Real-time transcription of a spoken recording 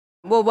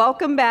Well,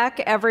 welcome back,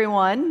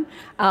 everyone.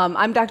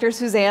 I'm Dr.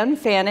 Suzanne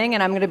Fanning,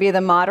 and I'm going to be the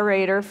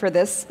moderator for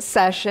this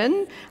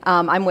session.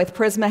 I'm with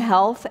Prisma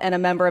Health and a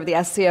member of the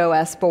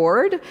SCOS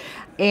board.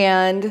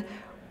 And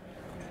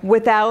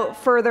without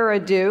further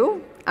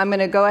ado, I'm going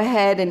to go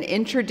ahead and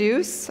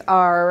introduce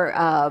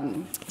our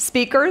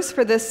speakers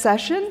for this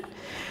session.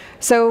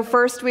 So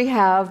first we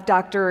have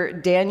Dr.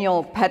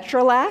 Daniel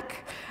Petrylak.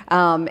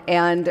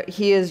 And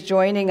he is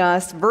joining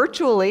us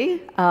virtually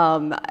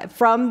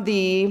from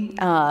the,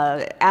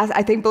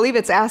 I believe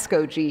it's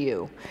ASCO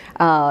GU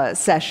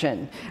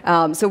session.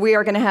 So we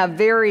are going to have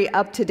very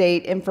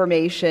up-to-date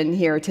information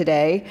here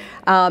today.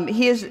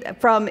 He is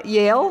from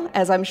Yale,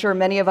 as I'm sure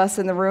many of us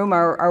in the room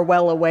are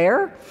well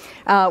aware.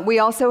 We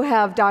also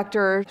have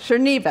Dr.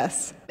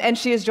 Srinivas, and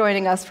she is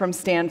joining us from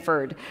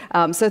Stanford.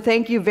 So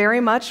thank you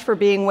very much for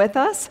being with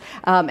us,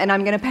 and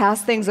I'm going to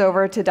pass things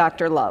over to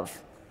Dr.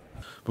 Love.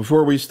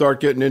 Before we start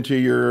getting into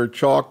your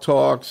chalk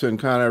talks and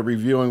kind of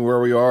reviewing where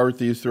we are with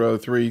these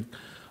three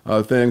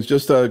things,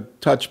 just a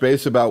touch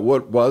base about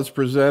what was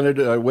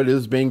presented, what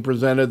is being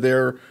presented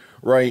there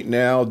right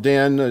now.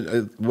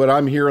 Dan, what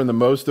I'm hearing the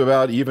most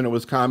about, even it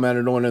was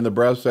commented on in the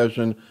breast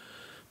session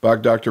by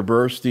Dr.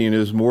 Burstein,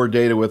 is more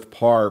data with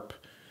PARP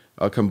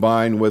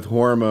combined with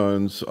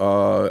hormones,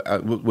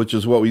 which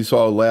is what we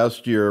saw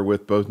last year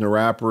with both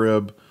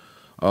niraparib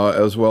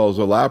as well as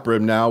olaparib.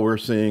 Now we're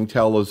seeing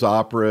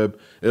talazoparib.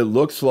 It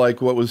looks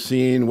like what was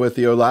seen with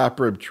the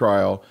olaparib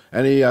trial.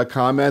 Any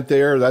comment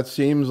there? That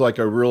seems like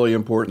a really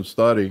important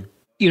study.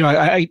 You know,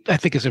 I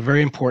think it's a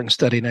very important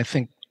study, and I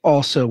think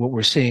also what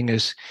we're seeing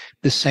is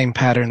the same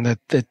pattern that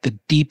the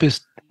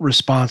deepest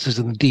responses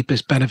and the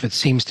deepest benefit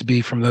seems to be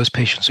from those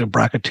patients who are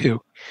BRCA2,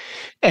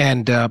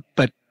 and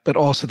but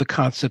also the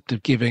concept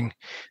of giving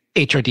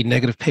HRD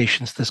negative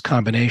patients this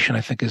combination,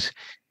 I think is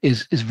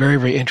very,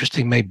 very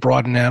interesting, may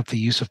broaden out the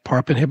use of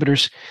PARP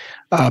inhibitors.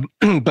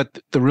 But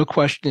the real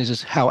question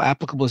is how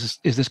applicable is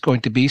this going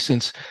to be,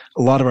 since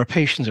a lot of our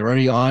patients are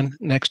already on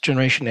next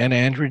generation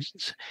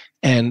antiandrogens,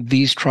 and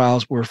these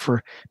trials were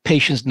for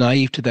patients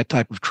naive to that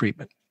type of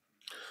treatment.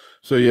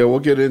 So yeah, we'll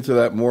get into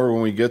that more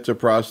when we get to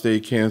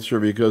prostate cancer,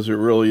 because it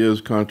really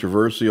is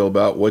controversial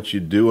about what you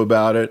do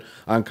about it.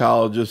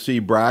 Oncologists see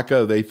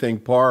BRCA, they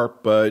think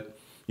PARP, but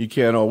you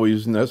can't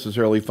always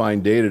necessarily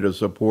find data to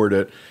support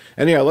it.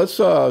 Anyhow, let's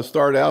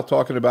start out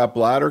talking about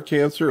bladder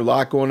cancer. A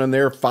lot going on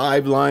there.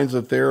 5 lines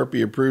of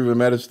therapy approved in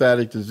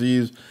metastatic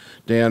disease.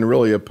 Dan,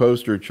 really a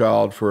poster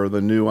child for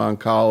the new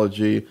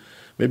oncology.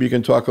 Maybe you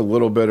can talk a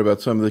little bit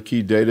about some of the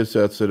key data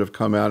sets that have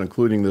come out,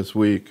 including this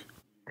week.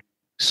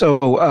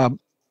 So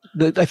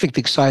I think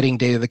the exciting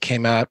data that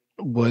came out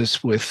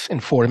was with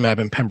enfortumab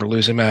and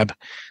pembrolizumab.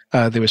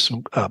 There was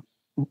some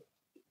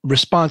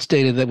response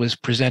data that was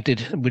presented,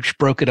 which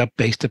broke it up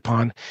based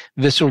upon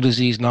visceral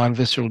disease,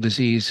 non-visceral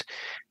disease,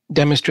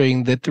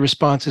 demonstrating that the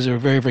responses are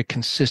very, very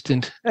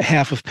consistent.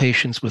 Half of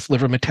patients with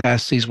liver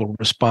metastases will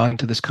respond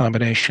to this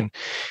combination.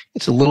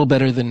 It's a little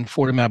better than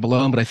enfortumab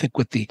alone, but I think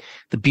what the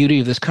beauty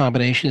of this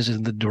combination is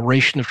in the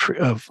duration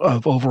of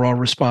overall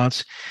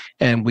response.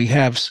 And we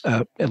have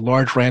a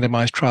large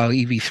randomized trial,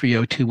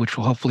 EV302, which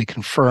will hopefully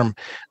confirm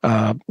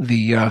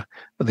the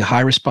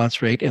high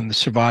response rate and the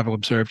survival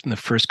observed in the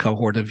first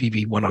cohort of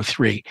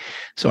EV103.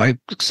 So I'm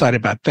excited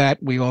about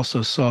that. We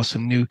also saw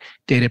some new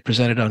data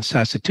presented on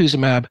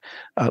sacituzumab,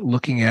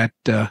 looking at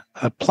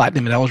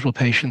platinum-ineligible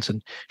patients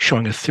and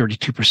showing a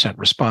 32%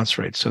 response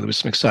rate. So there was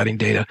some exciting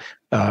data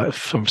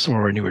from some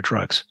of our newer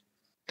drugs.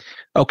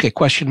 Okay,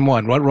 question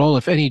 1. What role,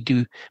 if any, do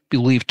you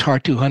believe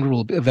TAR-200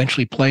 will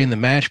eventually play in the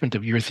management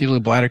of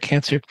urothelial bladder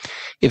cancer?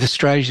 If the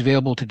strategy is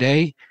available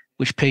today,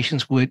 which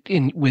patients with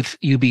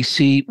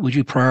UBC would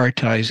you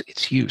prioritize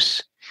its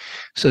use?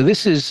 So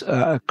this is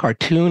a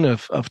cartoon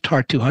of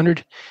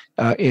TAR-200.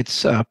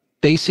 It's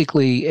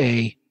basically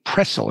a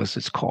Pretzel, as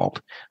it's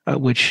called,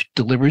 which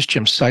delivers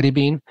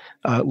gemcitabine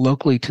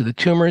locally to the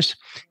tumors.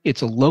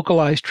 It's a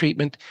localized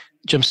treatment.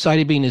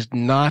 Gemcitabine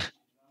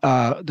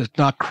does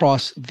not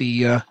cross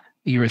the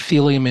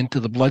urothelium into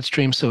the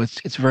bloodstream, so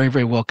it's very,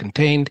 very well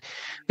contained.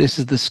 This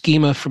is the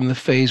schema from the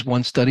phase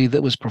 1 study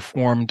that was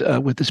performed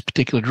with this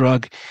particular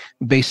drug,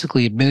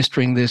 basically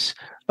administering this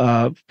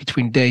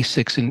between day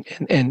 6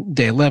 and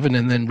day 11,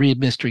 and then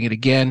re-administering it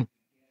again.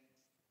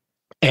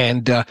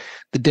 And the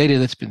data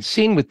that's been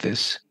seen with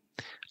this,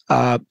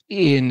 there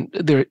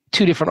are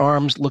 2 different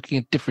arms looking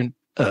at different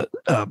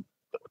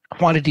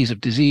quantities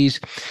of disease.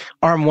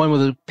 Arm 1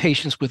 with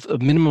patients with a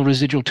minimal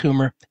residual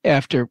tumor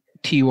after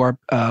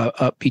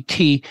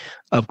TURBT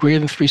of greater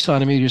than 3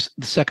 centimeters.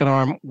 The second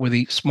arm were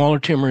the smaller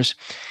tumors.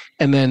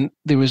 And then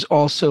there was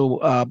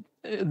also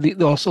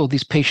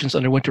these patients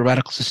underwent a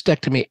radical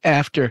cystectomy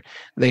after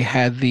they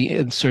had the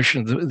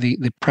insertion of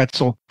the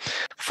Pretzel.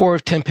 4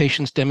 of 10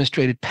 patients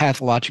demonstrated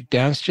pathologic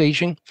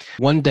downstaging.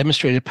 1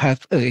 demonstrated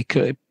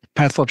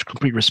pathological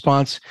complete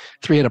response.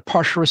 3 had a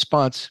partial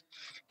response.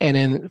 And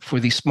then for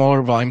the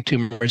smaller volume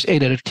tumors,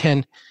 6 out of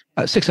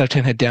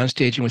 10 had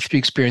downstaging, with 3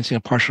 experiencing a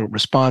partial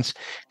response.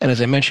 And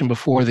as I mentioned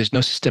before, there's no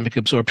systemic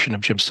absorption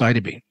of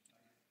gemcitabine.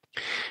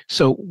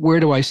 So where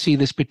do I see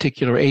this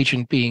particular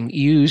agent being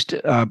used?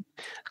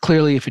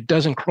 Clearly, if it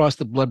doesn't cross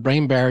the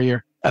blood-brain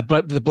barrier,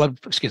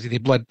 the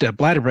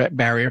blood-bladder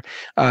barrier,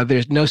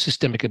 there's no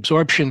systemic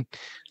absorption,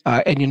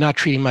 and you're not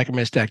treating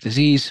micrometastatic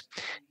disease.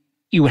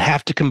 You would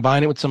have to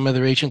combine it with some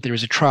other agent. There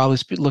is a trial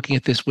that's looking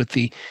at this with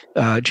the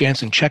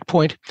Janssen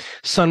checkpoint.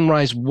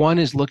 Sunrise 1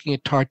 is looking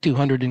at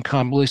TAR-200 in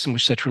combination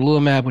with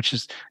setrusumab, which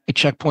is a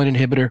checkpoint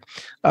inhibitor,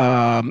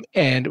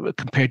 and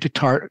compared to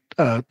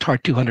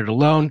TAR-200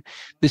 alone.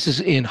 This is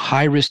in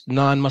high-risk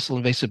non-muscle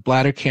invasive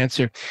bladder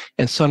cancer.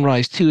 And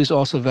Sunrise 2 is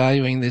also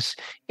evaluating this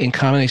in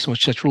combination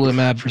with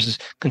setrusumab versus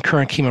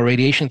concurrent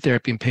chemoradiation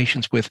therapy in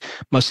patients with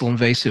muscle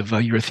invasive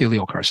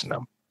urothelial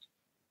carcinoma.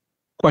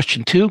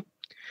 Question 2.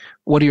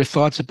 What are your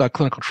thoughts about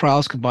clinical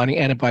trials combining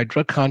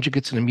antibody-drug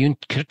conjugates and immune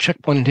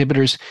checkpoint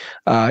inhibitors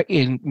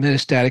in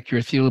metastatic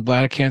urothelial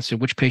bladder cancer?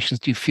 Which patients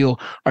do you feel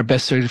are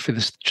best suited for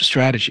this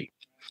strategy?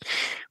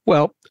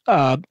 Well,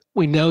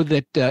 we know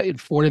that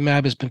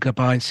enfortumab has been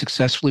combined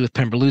successfully with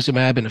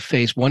pembrolizumab in a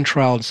phase 1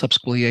 trial and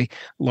subsequently a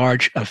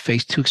large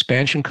phase 2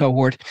 expansion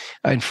cohort.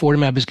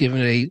 Enfortumab is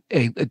given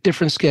a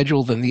different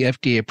schedule than the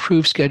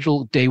FDA-approved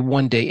schedule, day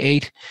 1, day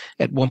 8,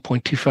 at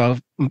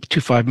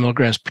 1.25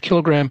 milligrams per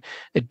kilogram.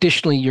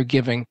 Additionally, you're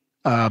giving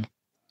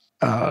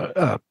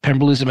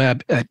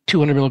pembrolizumab at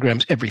 200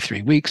 milligrams every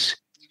 3 weeks.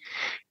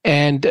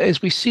 And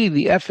as we see,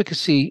 the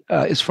efficacy,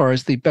 as far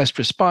as the best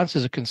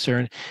responses are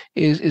concerned,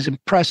 is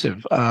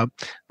impressive.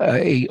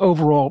 A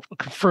overall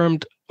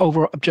confirmed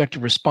overall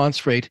objective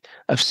response rate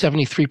of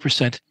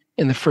 73%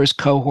 in the first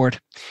cohort,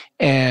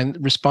 and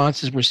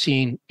responses were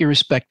seen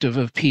irrespective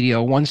of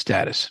PD-L1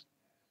 status.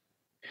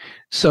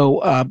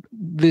 So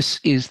this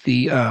is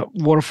the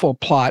waterfall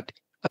plot,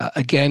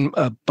 again,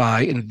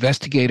 by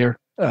investigator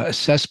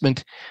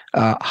assessment.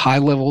 High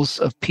levels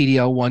of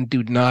PD-L1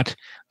 do not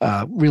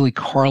really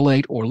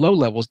correlate, or low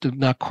levels do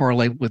not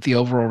correlate with the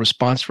overall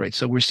response rate.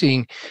 So we're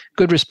seeing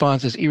good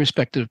responses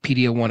irrespective of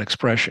PD-L1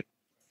 expression.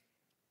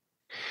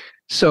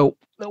 So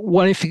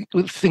one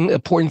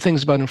important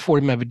things about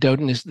enfortumab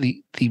vedotin is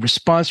the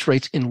response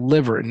rates in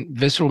liver and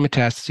visceral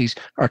metastases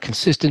are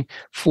consistent,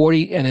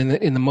 40, and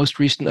in the most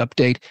recent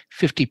update,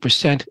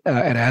 50%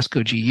 at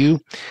ASCO GU.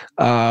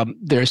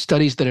 There are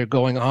studies that are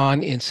going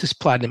on in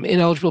cisplatin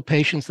ineligible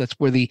patients. That's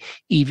where the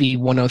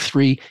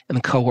EV-103 and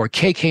the cohort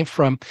K came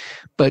from.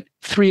 But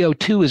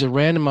 302 is a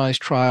randomized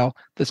trial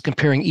that's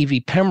comparing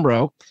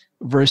EV-pembro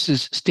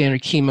versus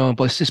standard chemo in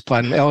both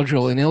cisplatin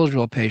eligible and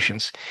ineligible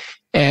patients.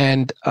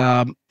 And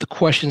the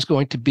question is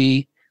going to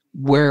be,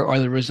 where are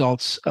the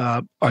results?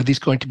 Are these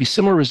going to be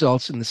similar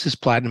results in the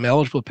cisplatin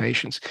eligible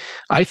patients?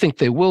 I think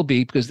they will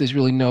be, because there's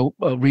really no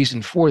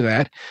reason for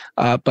that.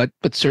 But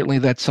certainly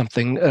that's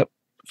something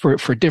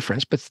for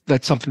difference. But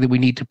that's something that we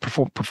need to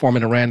perform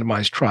in a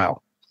randomized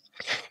trial.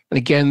 And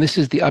again, this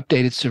is the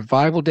updated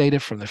survival data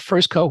from the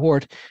first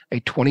cohort,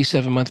 a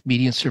 27-month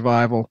median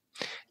survival,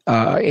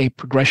 a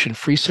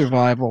progression-free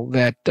survival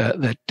that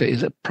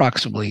is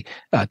approximately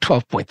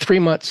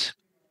 12.3 months.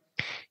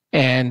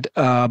 And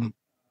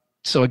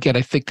so again,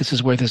 I think this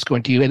is where this is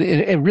going to,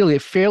 and really a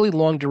fairly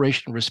long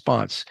duration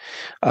response.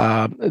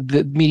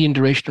 The median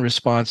duration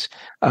response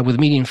with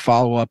median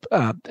follow-up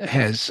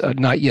has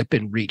not yet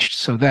been reached.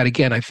 So that,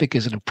 again, I think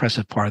is an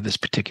impressive part of this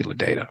particular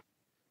data.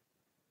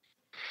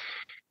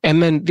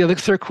 And then the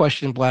third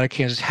question in bladder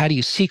cancer is, how do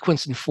you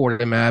sequence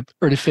enfortumab,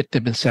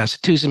 erdafitinib, and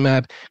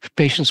sacituzumab for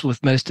patients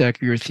with metastatic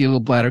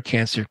urothelial bladder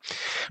cancer?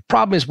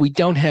 Problem is, we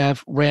don't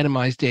have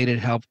randomized data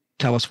to help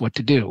tell us what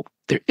to do.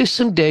 There is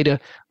some data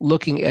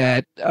looking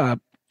at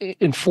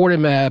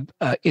enfortumab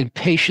in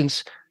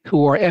patients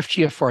who are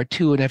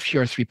FGFR2 and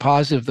FGFR3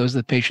 positive. Those are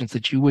the patients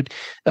that you would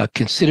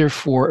consider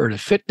for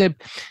erdafitinib.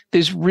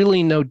 There's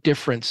really no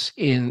difference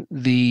in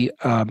the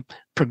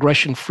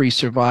progression-free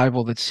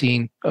survival that's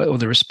seen, or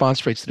the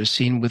response rates that are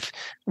seen with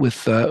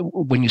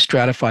when you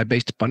stratify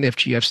based upon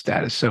FGF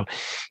status. So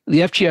the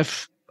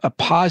FGF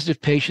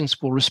positive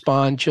patients will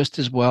respond just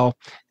as well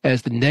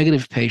as the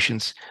negative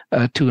patients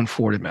to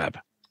enfortumab.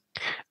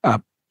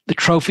 The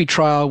trophy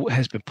trial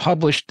has been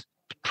published,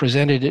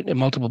 presented in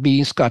multiple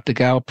meetings. Scott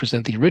DeGao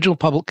presented the original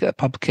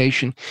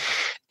publication.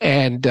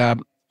 And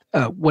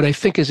what I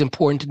think is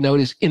important to note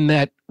is, in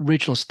that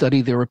original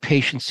study, there were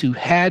patients who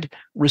had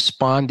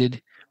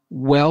responded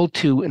well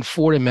to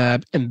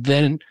enfortumab and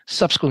then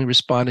subsequently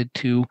responded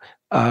to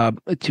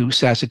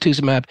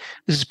sacituzumab.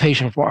 This is a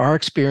patient, from our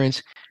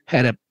experience,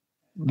 had a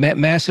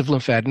massive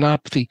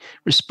lymphadenopathy,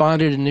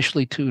 responded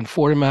initially to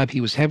enfortumab.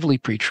 He was heavily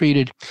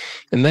pretreated,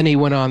 and then he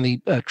went on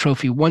the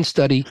Trophy 1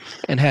 study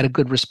and had a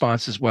good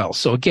response as well.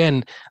 So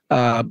again,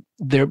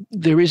 there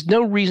is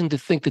no reason to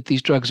think that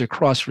these drugs are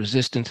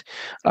cross-resistant.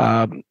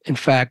 In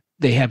fact,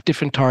 they have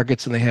different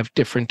targets and they have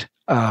different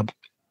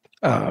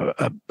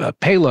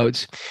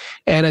payloads.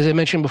 And as I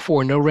mentioned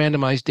before, no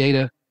randomized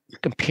data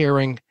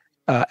comparing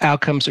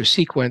outcomes or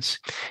sequence.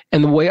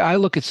 And the way I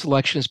look at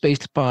selection is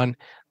based upon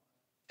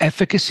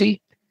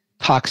efficacy,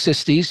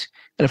 toxicities,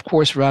 and of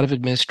course, route of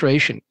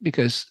administration,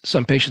 because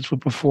some patients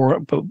would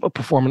perform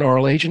an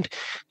oral agent.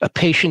 A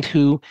patient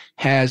who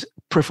has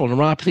peripheral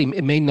neuropathy,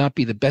 it may not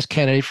be the best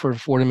candidate for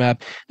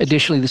enfortumab.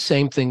 Additionally, the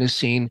same thing is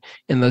seen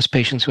in those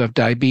patients who have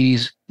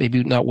diabetes,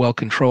 maybe not well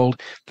controlled.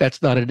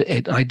 That's not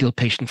an ideal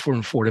patient for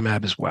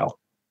enfortumab as well.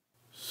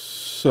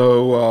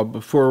 So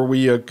before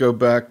we go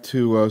back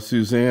to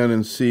Suzanne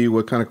and see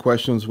what kind of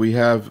questions we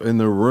have in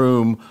the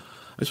room,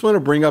 I just want to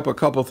bring up a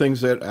couple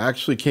things that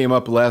actually came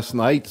up last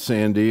night,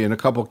 Sandy, in a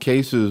couple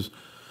cases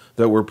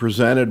that were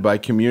presented by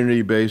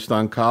community-based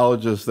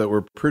oncologists that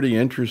were pretty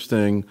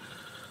interesting.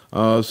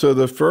 So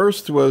the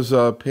first was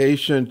a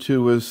patient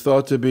who was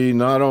thought to be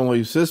not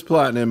only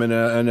cisplatin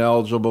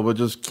ineligible, but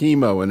just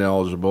chemo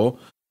ineligible.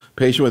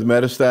 Patient with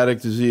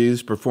metastatic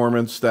disease,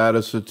 performance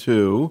status of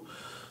 2.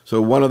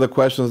 So one of the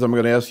questions I'm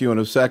going to ask you in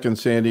a second,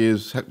 Sandy,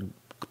 is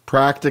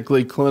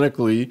practically,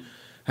 clinically,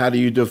 how do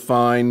you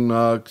define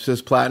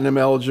cisplatin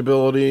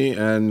eligibility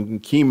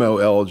and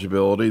chemo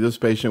eligibility? This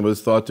patient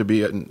was thought to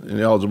be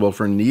ineligible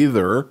for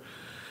neither.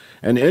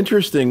 And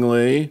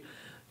interestingly,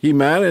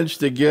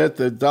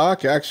 the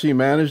doc actually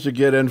managed to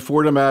get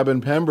enfortumab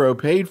and pembro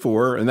paid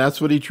for, and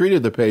that's what he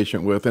treated the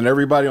patient with. And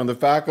everybody on the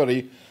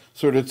faculty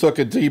sort of took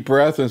a deep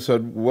breath and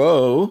said,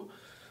 whoa.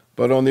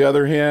 But on the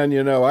other hand,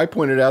 I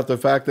pointed out the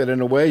fact that in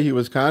a way he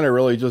was kind of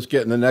really just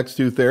getting the next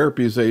 2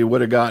 therapies that he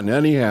would have gotten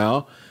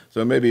anyhow.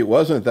 So maybe it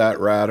wasn't that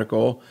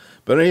radical.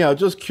 But anyhow,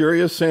 just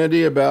curious,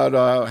 Sandy,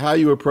 about how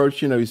you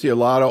approach, you see a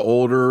lot of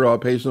older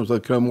patients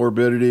with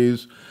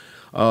comorbidities.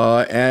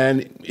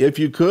 And if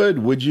you could,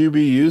 would you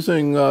be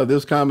using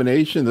this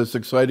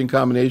exciting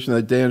combination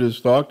that Dan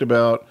just talked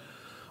about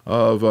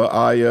of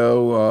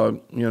IO,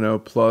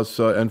 plus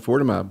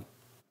enfortumab?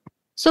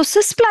 So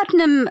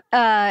cisplatin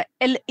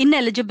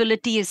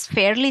ineligibility is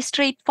fairly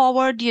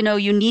straightforward.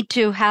 You need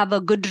to have a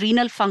good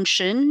renal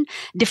function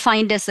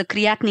defined as a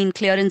creatinine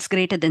clearance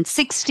greater than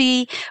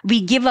 60.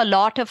 We give a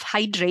lot of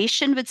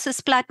hydration with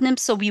cisplatin,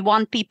 so we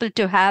want people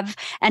to have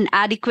an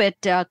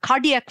adequate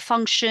cardiac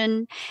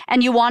function,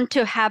 and you want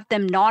to have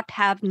them not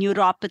have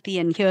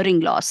neuropathy and hearing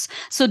loss.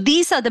 So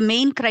these are the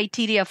main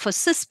criteria for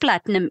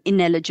cisplatin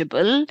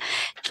ineligible.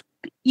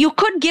 You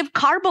could give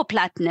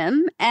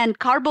carboplatin, and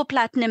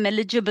carboplatin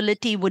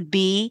eligibility would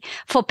be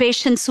for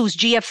patients whose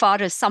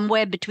GFR is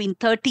somewhere between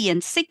 30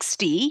 and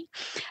 60.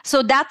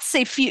 So that's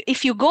if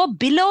you go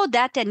below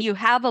that and you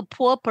have a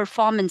poor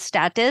performance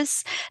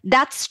status,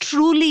 that's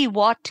truly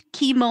what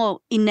chemo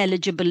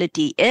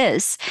ineligibility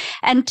is.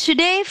 And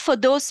today for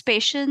those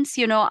patients,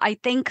 I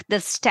think the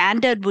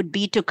standard would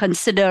be to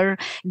consider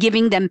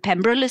giving them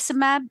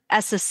pembrolizumab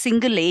as a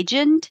single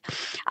agent.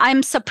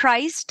 I'm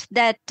surprised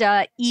that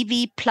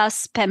EV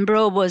plus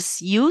pembro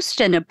was used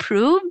and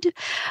approved.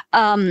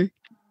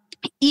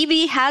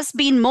 EV has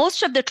been,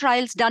 most of the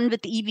trials done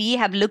with EV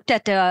have looked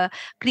at a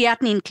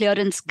creatinine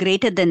clearance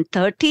greater than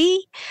 30.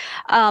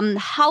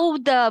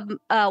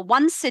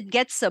 Once it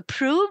gets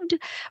approved,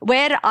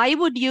 where I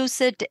would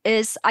use it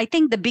is, I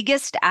think the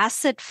biggest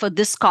asset for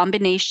this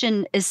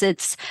combination is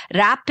its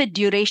rapid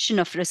duration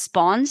of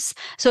response.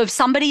 So if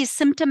somebody is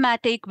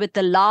symptomatic with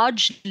a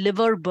large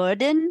liver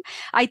burden,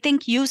 I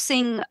think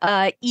using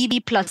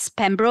EV plus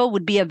pembro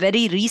would be a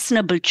very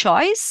reasonable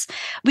choice.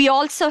 We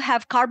also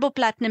have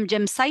carboplatin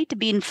gemcitabine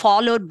being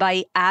followed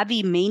by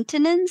AVI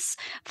maintenance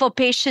for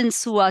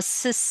patients who are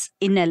cis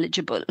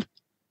ineligible.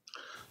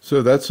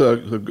 So that's a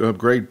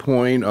great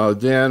point.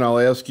 Dan, I'll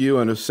ask you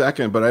in a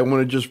second, but I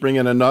want to just bring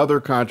in another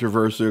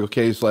controversial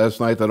case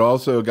last night that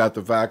also got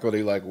the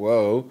faculty like,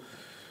 whoa,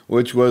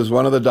 which was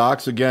one of the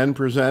docs again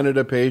presented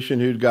a patient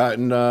who'd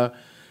gotten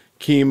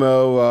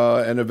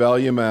chemo and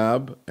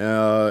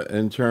avelumab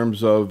in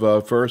terms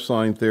of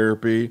first-line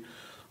therapy,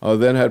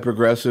 then had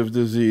progressive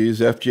disease,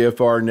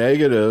 FGFR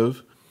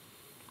negative,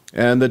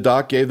 and the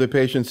doc gave the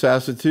patient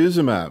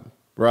sacituzumab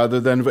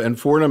rather than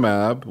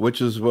enfortumab, which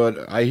is what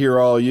I hear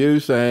all you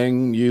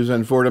saying, use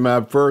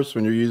enfortumab first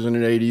when you're using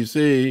an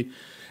ADC.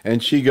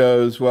 And she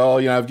goes,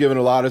 well, I've given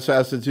a lot of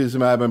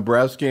sacituzumab in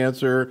breast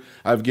cancer.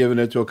 I've given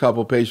it to a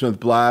couple patients with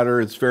bladder.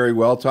 It's very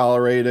well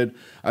tolerated.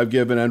 I've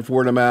given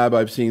enfortumab.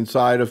 I've seen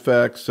side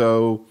effects.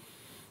 So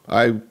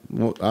I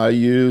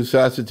use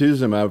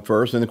sacituzumab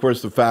first. And of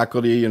course, the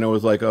faculty,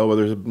 was like, oh, well,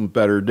 there's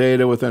better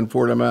data with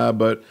enfortumab.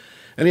 But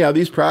anyhow,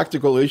 these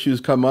practical issues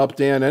come up.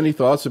 Dan, any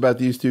thoughts about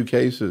these two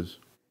cases?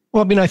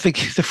 Well, I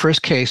think the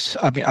first case,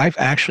 I've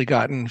actually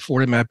gotten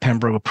enfortumab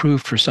pembro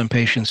approved for some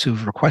patients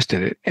who've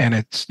requested it, and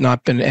it's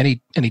not been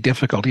any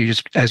difficulty.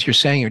 Just as you're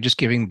saying, you're just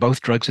giving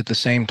both drugs at the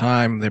same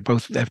time. They're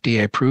both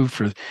FDA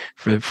approved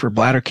for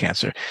bladder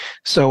cancer.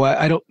 So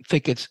I don't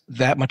think it's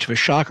that much of a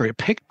shocker,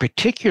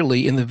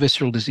 particularly in the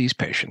visceral disease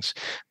patients.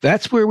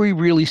 That's where we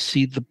really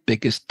see the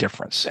biggest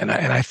difference, and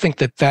I think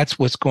that's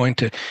what's going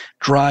to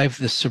drive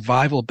the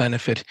survival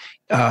benefit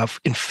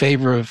in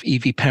favor of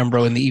EV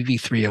pembro in the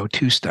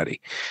EV302 study.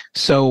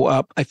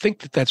 So I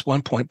think that's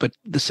one point, but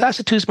the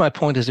sacituzumab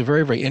point is a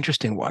very, very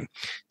interesting one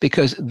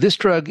because this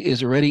drug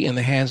is already in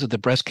the hands of the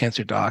breast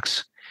cancer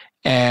docs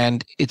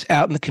and it's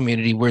out in the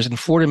community, whereas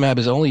enfortumab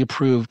is only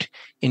approved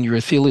in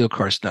urothelial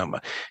carcinoma.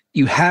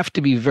 You have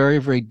to be very,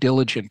 very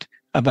diligent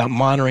about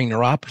monitoring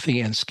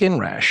neuropathy and skin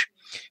rash.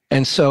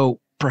 And so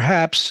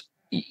perhaps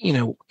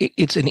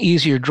it's an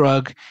easier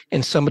drug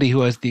in somebody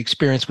who has the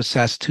experience with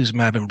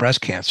sacituzumab in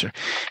breast cancer.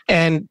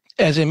 And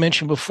as I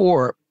mentioned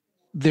before,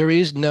 there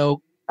is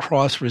no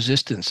cross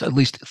resistance, at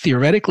least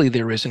theoretically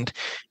there isn't.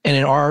 And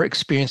in our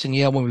experience in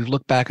Yale, when we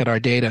look back at our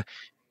data,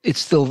 it's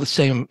still the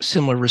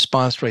similar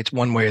response rates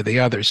one way or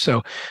the other.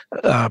 So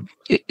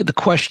the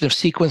question of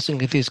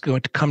sequencing is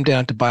going to come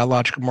down to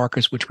biological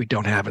markers, which we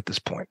don't have at this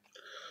point.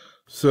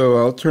 So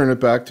I'll turn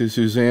it back to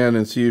Suzanne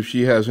and see if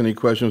she has any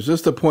questions.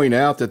 Just to point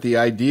out that the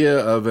idea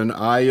of an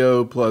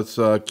IO plus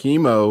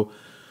chemo,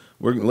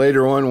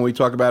 later on when we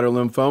talk about our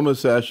lymphoma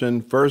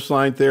session,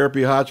 first-line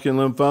therapy, Hodgkin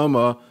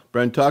lymphoma,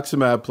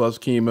 brentuximab plus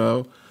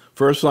chemo,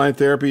 first-line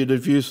therapy,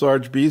 diffuse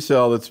large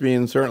B-cell that's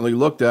being certainly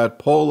looked at,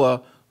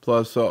 POLA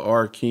plus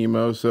our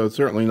chemo, so it's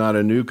certainly not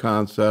a new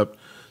concept.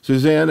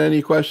 Suzanne,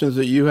 any questions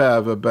that you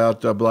have about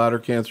bladder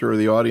cancer or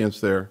the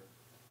audience there?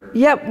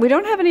 Yep, we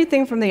don't have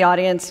anything from the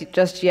audience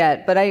just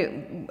yet, but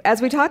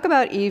as we talk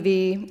about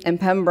EV and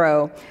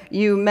Pembro,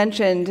 you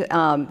mentioned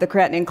the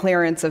creatinine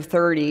clearance of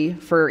 30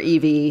 for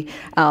EV.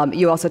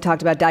 You also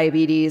talked about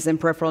diabetes and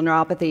peripheral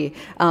neuropathy.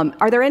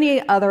 Are there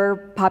any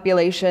other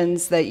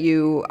populations that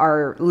you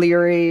are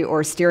leery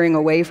or steering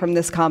away from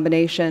this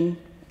combination?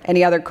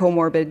 Any other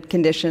comorbid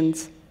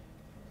conditions?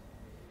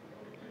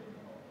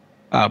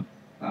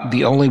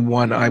 The only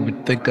one I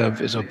would think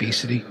of is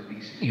obesity.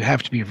 You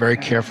have to be very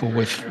careful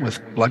with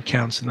blood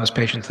counts in those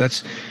patients.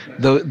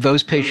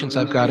 Those patients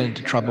I've got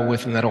into trouble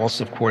with, and that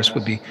also, of course,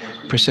 would be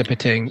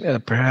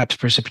perhaps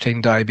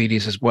precipitating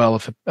diabetes as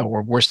well,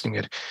 or worsening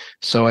it.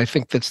 So I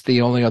think that's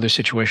the only other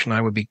situation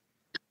I would be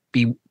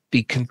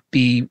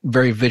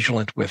very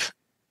vigilant with.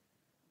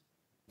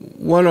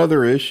 One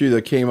other issue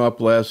that came up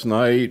last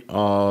night,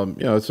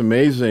 it's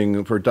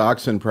amazing for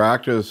docs in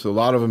practice. A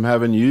lot of them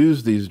haven't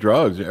used these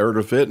drugs,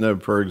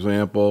 erdafitinib, for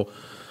example.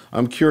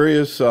 I'm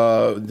curious,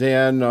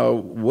 Dan,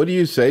 what do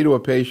you say to a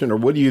patient, or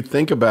what do you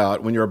think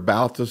about when you're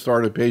about to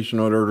start a patient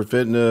on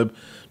erdafitinib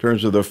in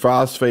terms of the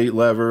phosphate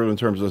level, in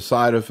terms of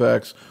side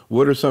effects?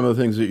 What are some of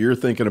the things that you're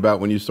thinking about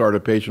when you start a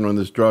patient on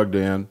this drug,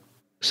 Dan?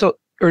 So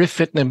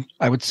erdafitinib,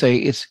 I would say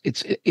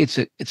it's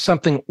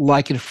something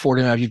like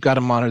enfortumab. You've got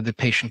to monitor the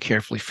patient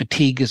carefully.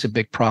 Fatigue is a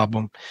big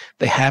problem.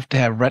 They have to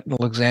have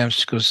retinal exams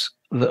because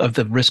of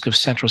the risk of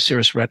central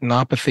serous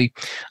retinopathy.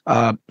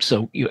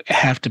 So you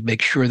have to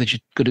make sure that you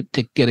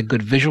get a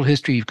good visual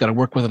history. You've got to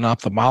work with an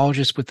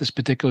ophthalmologist with this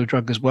particular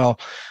drug as well.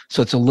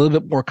 So it's a little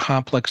bit more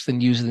complex than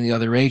using the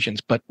other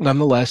agents. But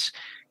nonetheless,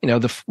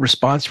 the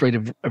response rate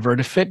of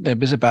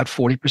erdafitinib is about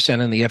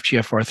 40% in the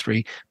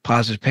FGFR3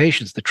 positive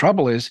patients. The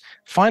trouble is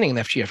finding an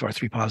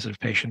FGFR3 positive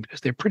patient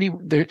because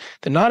they're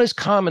not as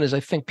common as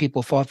I think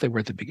people thought they were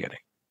at the beginning.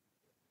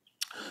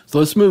 So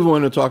let's move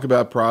on and talk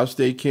about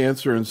prostate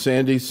cancer. And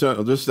Sandy,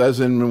 so just as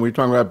in when we're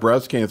talking about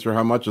breast cancer,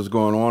 how much is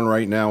going on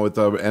right now with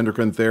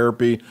endocrine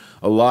therapy?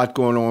 A lot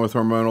going on with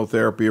hormonal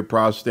therapy of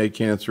prostate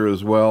cancer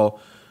as well.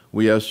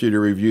 We ask you to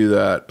review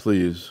that,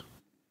 please.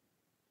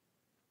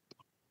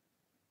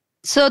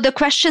 So the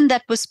question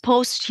that was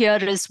posed here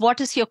is, what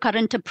is your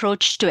current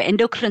approach to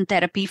endocrine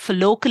therapy for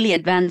locally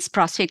advanced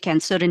prostate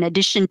cancer in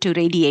addition to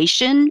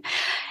radiation?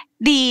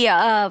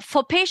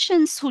 For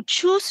patients who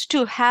choose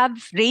to have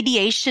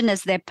radiation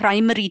as their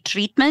primary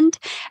treatment,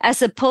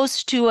 as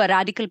opposed to a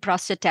radical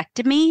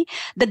prostatectomy,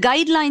 the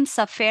guidelines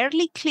are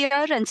fairly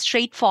clear and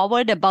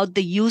straightforward about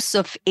the use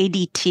of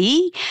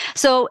ADT.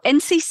 So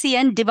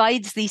NCCN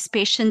divides these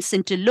patients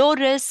into low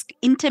risk,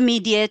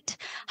 intermediate,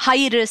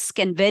 high risk,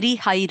 and very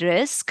high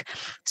risk.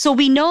 So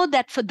we know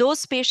that for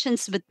those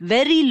patients with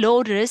very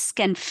low risk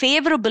and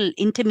favorable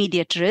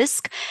intermediate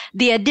risk,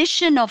 the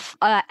addition of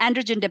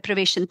androgen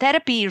deprivation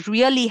therapy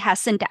really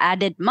hasn't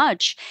added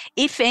much,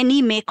 if any,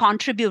 may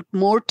contribute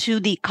more to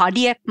the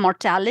cardiac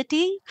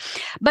mortality.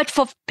 But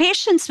for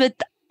patients with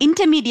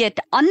intermediate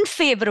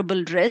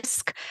unfavorable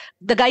risk,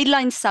 the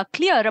guidelines are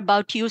clear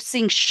about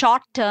using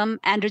short-term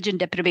androgen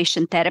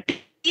deprivation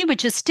therapy,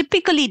 which is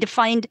typically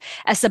defined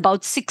as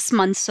about 6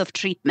 months of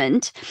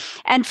treatment.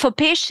 And for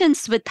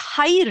patients with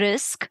high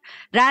risk,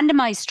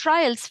 randomized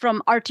trials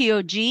from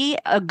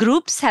RTOG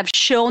groups have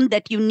shown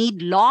that you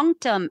need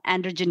long-term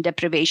androgen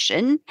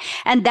deprivation,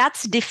 and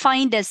that's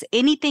defined as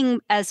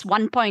anything as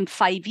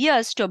 1.5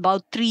 years to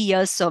about 3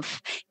 years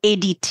of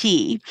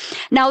ADT.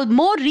 Now,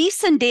 more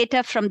recent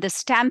data from the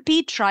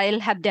STAMPEDE trial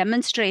have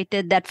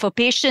demonstrated that for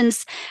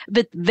patients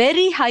with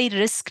very high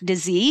risk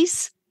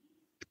disease,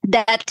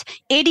 that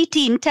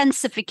ADT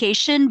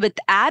intensification with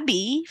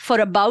ABI for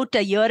about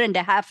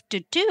 1.5 to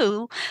 2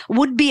 years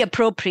would be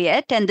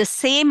appropriate. And the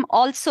same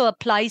also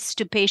applies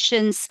to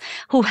patients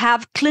who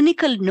have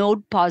clinical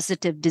node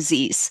positive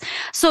disease.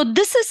 So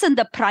this is in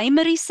the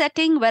primary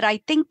setting where I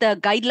think the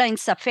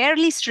guidelines are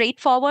fairly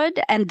straightforward,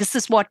 and this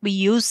is what we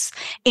use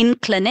in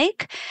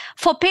clinic.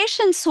 For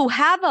patients who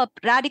have a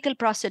radical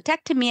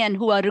prostatectomy and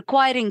who are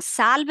requiring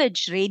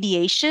salvage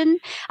radiation,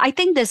 I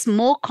think there's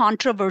more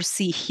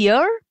controversy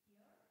here.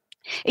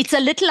 It's a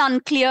little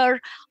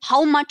unclear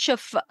how much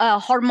of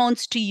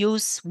hormones to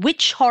use,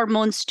 which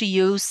hormones to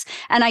use.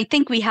 And I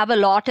think we have a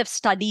lot of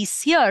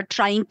studies here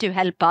trying to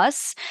help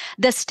us.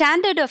 The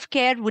standard of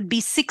care would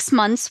be 6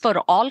 months for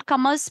all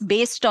comers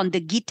based on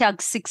the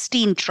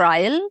GTAG-16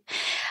 trial.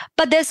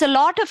 But there's a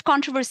lot of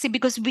controversy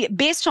because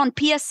based on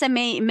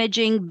PSMA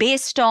imaging,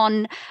 based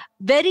on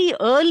very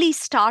early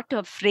start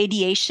of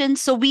radiation.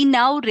 So we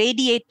now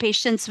radiate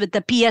patients with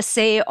the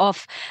PSA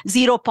of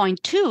 0.2,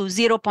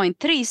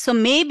 0.3. So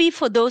maybe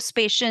for those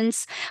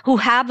patients who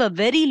have a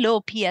very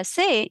low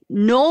PSA,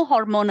 no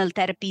hormonal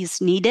therapy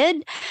is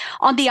needed.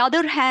 On the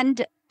other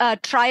hand,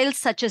 trials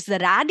such as the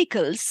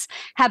Radicals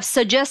have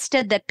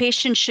suggested that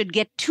patients should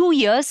get 2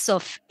 years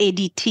of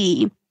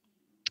ADT.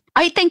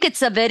 I think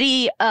it's a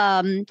very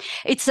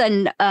it's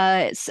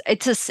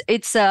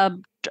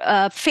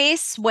a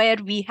phase where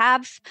we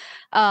have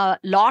a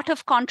lot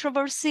of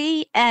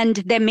controversy, and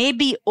there may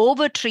be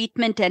over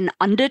treatment and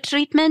under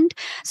treatment.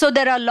 So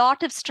there are a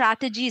lot of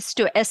strategies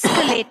to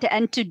escalate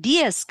and to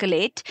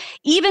de-escalate,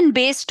 even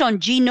based on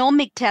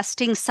genomic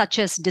testing such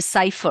as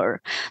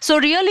Decipher. So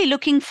really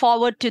looking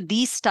forward to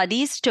these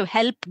studies to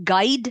help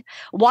guide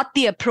what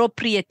the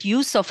appropriate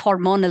use of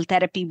hormonal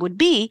therapy would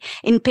be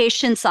in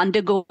patients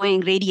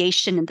undergoing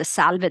radiation in the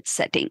salvage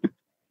setting.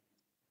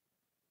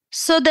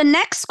 So the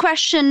next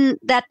question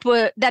that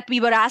we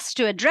were asked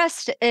to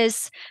address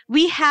is,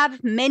 we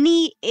have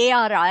many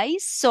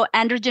ARIs, so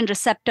androgen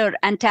receptor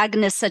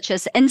antagonists such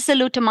as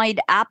enzalutamide,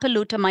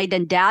 apalutamide,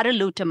 and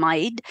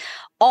darolutamide,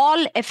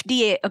 all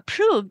FDA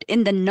approved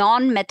in the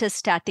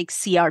non-metastatic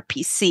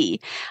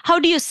CRPC. How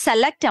do you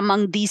select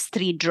among these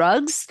 3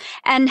 drugs?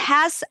 And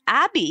has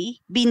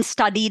ABI been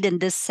studied in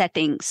this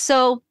setting?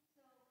 So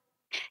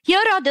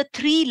here are the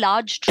 3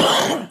 large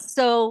trials.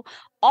 So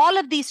all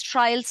of these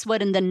trials were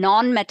in the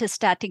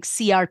non-metastatic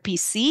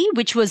CRPC,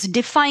 which was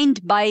defined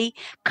by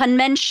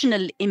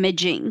conventional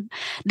imaging.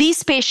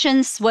 These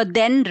patients were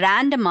then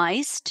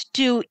randomized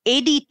to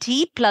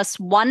ADT plus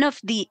one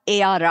of the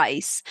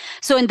ARIs.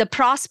 So in the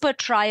PROSPER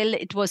trial,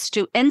 it was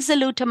to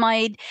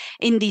enzalutamide,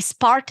 in the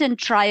Spartan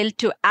trial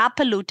to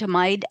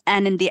apalutamide,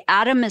 and in the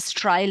Aramis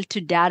trial to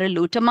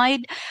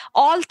darolutamide.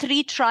 All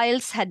 3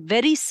 trials had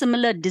very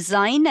similar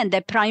design, and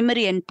their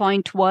primary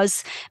endpoint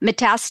was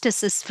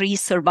metastasis-free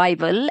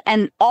survival.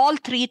 And all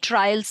 3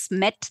 trials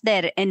met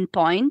their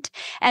endpoint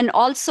and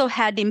also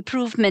had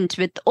improvement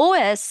with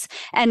OS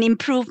and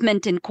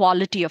improvement in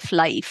quality of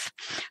life.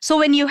 So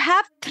when you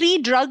have 3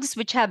 drugs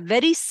which have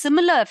very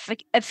similar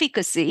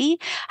efficacy,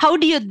 how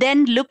do you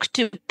then look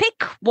to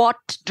pick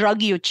what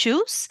drug you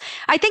choose?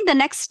 I think the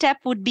next step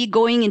would be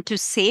going into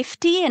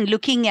safety and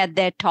looking at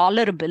their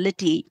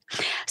tolerability.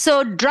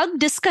 So drug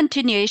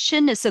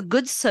discontinuation is a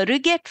good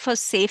surrogate for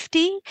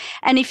safety.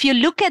 And if you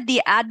look at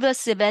the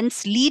adverse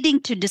events leading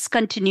to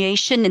discontinuation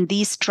in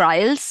these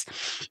trials,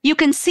 you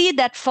can see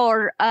that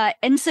for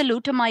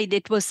enzalutamide,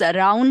 it was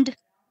around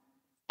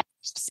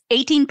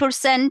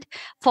 18%,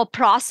 for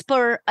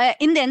PROSPER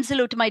in the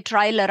enzalutamide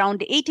trial around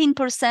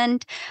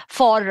 18%,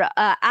 for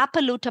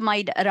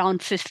apalutamide around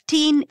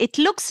 15%. It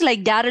looks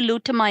like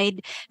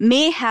darolutamide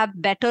may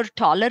have better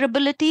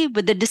tolerability,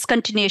 with the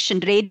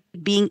discontinuation rate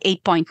being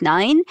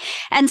 8.9%.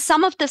 And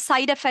some of the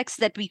side effects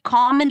that we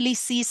commonly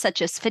see,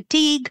 such as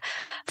fatigue,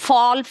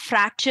 fall,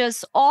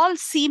 fractures, all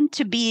seem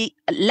to be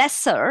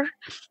lesser,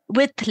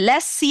 with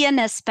less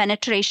CNS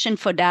penetration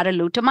for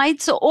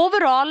darolutamide. So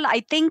overall,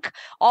 I think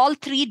all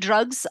 3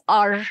 drugs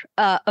are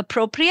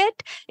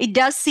appropriate. It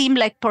does seem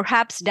like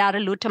perhaps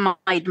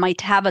darolutamide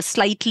might have a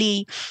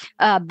slightly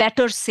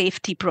better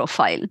safety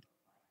profile.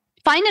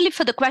 Finally,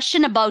 for the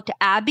question about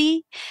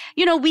ABI,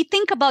 we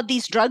think about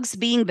these drugs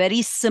being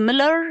very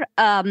similar.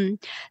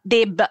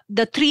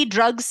 The 3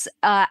 drugs,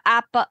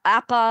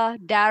 APA,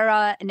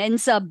 DARA, and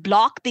ENZA,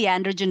 block the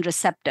androgen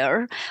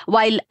receptor,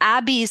 while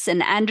ABI is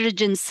an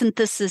androgen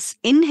synthesis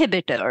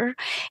inhibitor.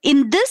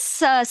 In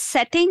this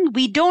setting,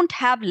 we don't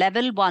have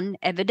level 1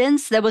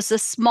 evidence. There was a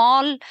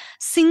small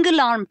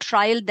single-arm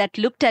trial that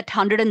looked at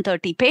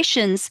 130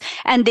 patients,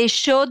 and they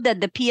showed that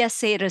the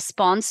PSA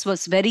response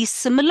was very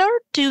similar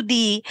to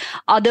the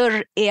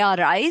other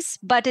ARIs,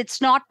 but it's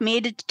not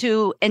made it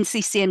to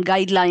NCCN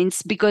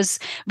guidelines because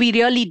we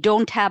really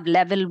don't have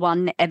level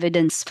 1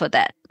 evidence for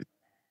that.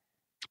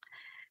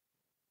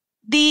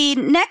 The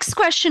next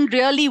question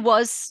really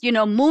was,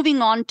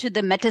 moving on to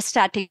the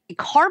metastatic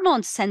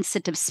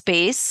hormone-sensitive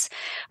space.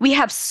 We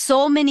have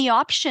so many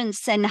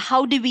options, and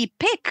how do we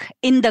pick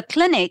in the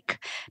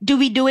clinic? Do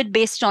we do it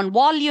based on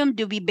volume?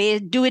 Do we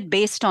do it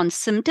based on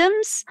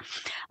symptoms?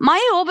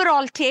 My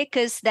overall take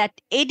is that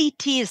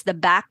ADT is the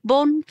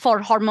backbone for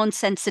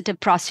hormone-sensitive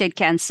prostate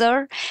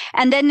cancer.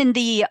 And then in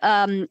the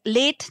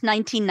late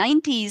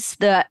 1990s,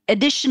 the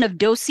addition of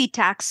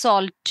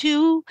docetaxel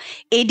to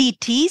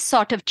ADT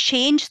sort of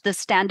changed the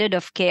standard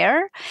of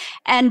care.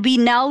 And we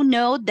now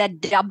know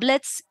that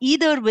doublets,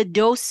 either with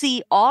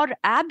doci or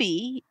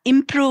abi,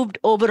 improved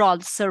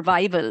overall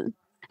survival.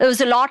 There was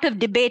a lot of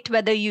debate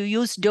whether you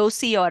use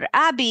Dosi or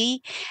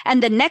Abi,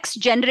 and the next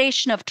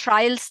generation of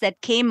trials that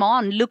came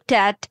on looked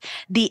at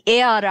the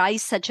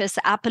ARIs such as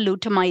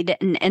apalutamide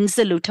and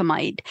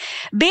enzalutamide.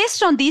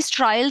 Based on these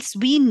trials,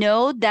 we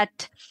know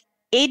that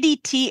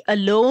ADT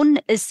alone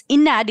is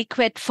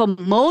inadequate for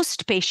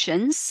most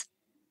patients,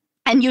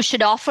 and you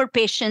should offer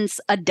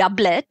patients a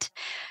doublet,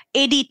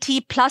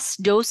 ADT plus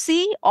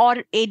Dosi or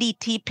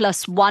ADT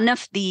plus one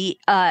of the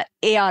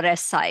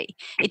ARSI.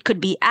 It could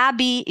be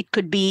Abi, it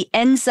could be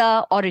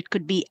Enza, or it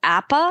could be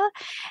APA.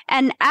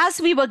 And as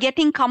we were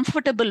getting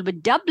comfortable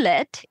with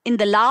doublet, in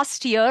the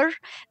last year,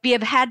 we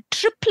have had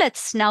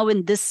triplets now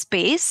in this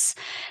space.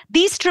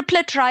 These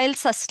triplet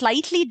trials are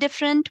slightly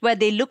different, where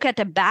they look at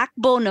a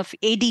backbone of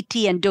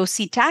ADT and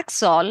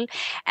docetaxel,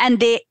 and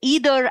they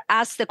either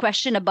ask the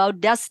question about,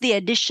 does the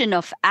addition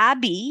of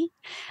Abi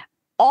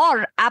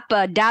or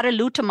APA,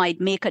 darolutamide,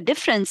 make a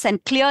difference?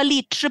 And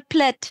clearly,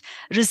 triplet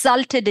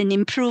resulted in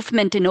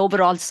improvement in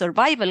overall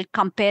survival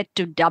compared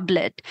to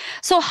doublet.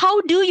 So how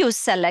do you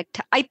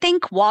select? I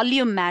think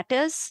volume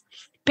matters.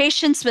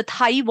 Patients with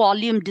high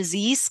volume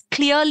disease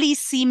clearly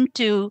seem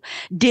to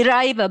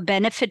derive a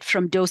benefit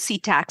from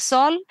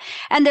docetaxel.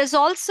 And there's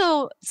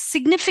also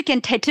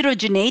significant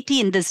heterogeneity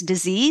in this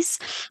disease.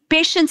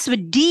 Patients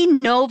with de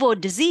novo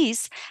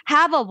disease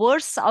have a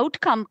worse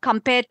outcome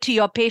compared to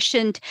your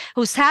patient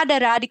who's had a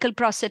radical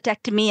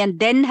prostatectomy and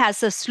then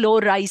has a slow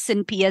rise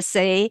in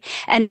PSA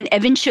and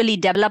eventually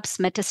develops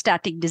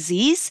metastatic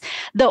disease.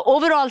 The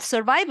overall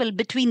survival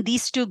between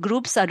these two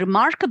groups are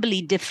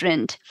remarkably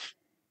different.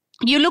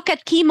 You look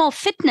at chemo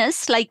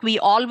fitness like we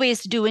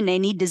always do in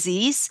any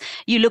disease.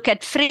 You look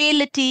at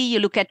frailty,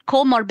 you look at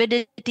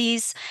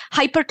comorbidities.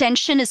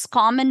 Hypertension is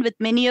common with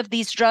many of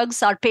these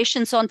drugs. Our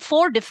patients on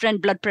 4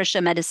 different blood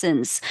pressure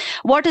medicines.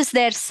 What is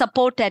their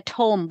support at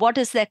home? What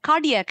is their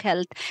cardiac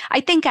health? I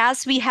think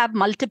as we have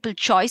multiple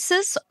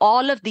choices,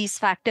 all of these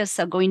factors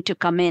are going to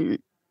come in.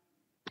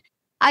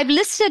 I've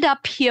listed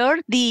up here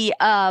there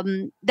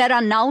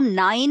are now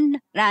 9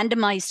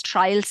 randomized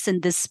trials in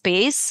this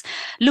space,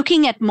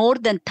 looking at more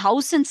than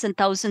thousands and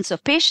thousands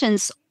of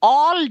patients,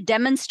 all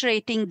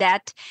demonstrating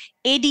that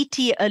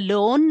ADT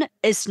alone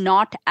is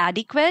not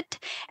adequate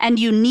and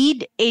you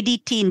need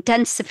ADT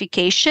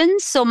intensification.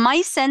 So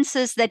my sense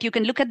is that you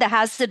can look at the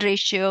hazard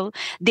ratio.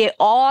 They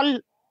all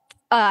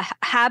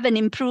have an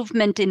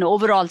improvement in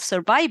overall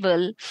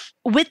survival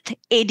with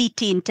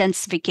ADT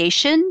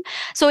intensification.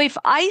 So if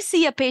I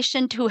see a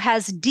patient who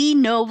has de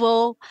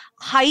novo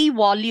high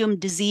volume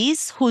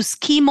disease who's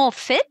chemo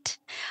fit,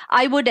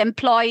 I would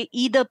employ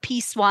either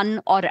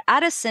PIS1 or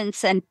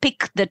Arasens and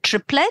pick the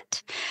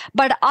triplet.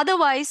 But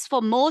otherwise,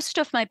 for most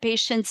of my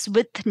patients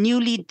with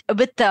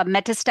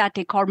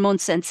metastatic hormone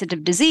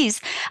sensitive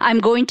disease, I'm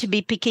going to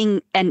be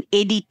picking an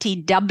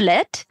ADT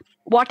doublet,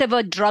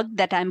 whatever drug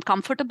that I'm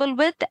comfortable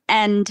with,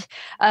 and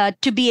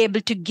to be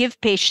able to give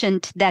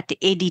patient that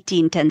ADT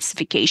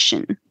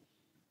intensification.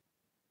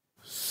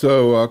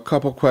 So a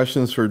couple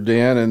questions for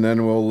Dan, and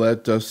then we'll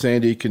let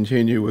Sandy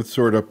continue with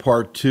sort of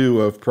part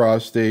 2 of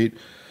prostate.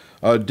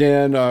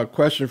 Dan, a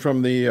question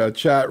from the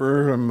chat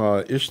room,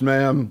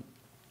 Ishmael.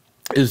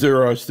 Is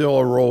there still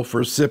a role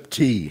for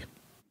CYP-T?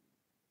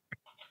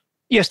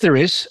 Yes, there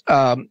is.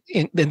 And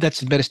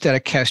that's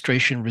metastatic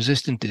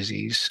castration-resistant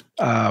disease.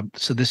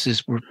 So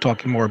we're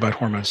talking more about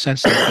hormone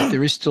sensitive, but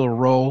there is still a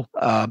role.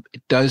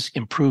 It does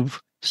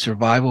improve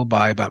survival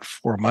by about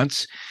 4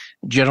 months.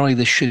 Generally,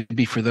 this should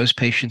be for those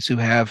patients who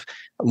have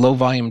low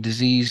volume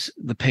disease.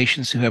 The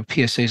patients who have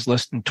PSAs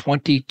less than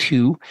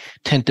 22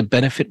 tend to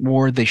benefit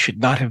more. They should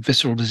not have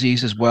visceral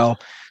disease as well.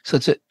 So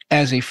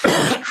as a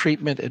first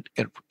treatment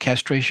at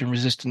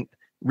castration-resistant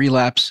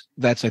relapse,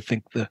 that's, I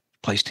think, the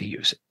place to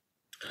use it.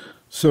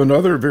 So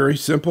another very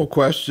simple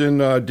question,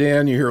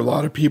 Dan, you hear a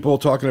lot of people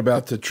talking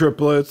about the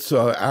triplets,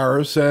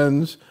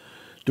 Arasens.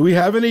 Do we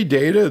have any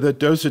data that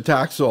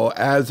docetaxel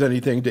adds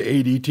anything to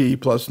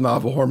ADT plus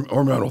novel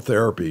hormonal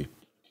therapy?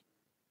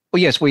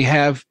 Well, yes, we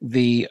have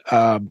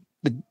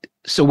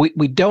so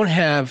we don't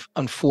have,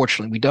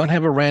 unfortunately, we don't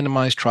have a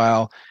randomized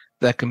trial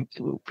that can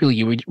really,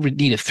 you would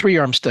need a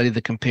 3-arm study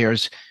that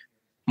compares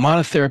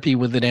monotherapy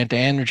with an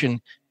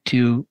antiandrogen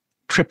to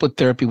triplet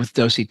therapy with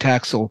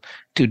docetaxel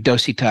to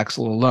docetaxel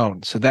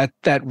alone. So that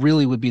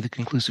really would be the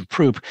conclusive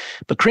proof.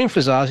 But Karim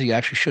Fizazi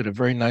actually showed a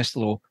very nice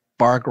little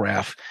bar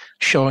graph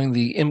showing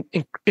the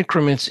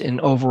increments in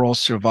overall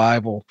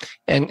survival.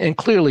 And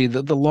clearly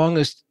the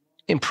longest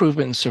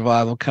improvement in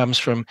survival comes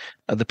from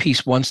the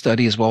PIS1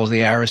 study as well as the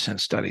Arasens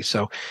study.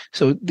 So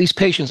these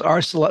patients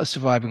are still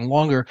surviving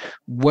longer.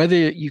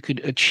 Whether you could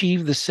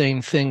achieve the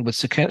same thing with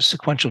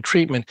sequential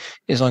treatment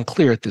is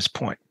unclear at this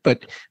point.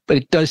 But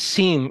it does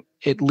seem,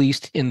 at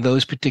least in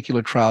those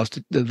particular trials,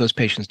 those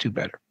patients do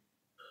better.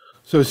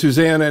 So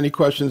Suzanne, any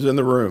questions in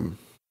the room?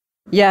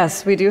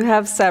 Yes, we do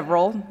have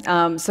several.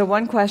 So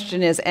one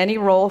question is, any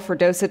role for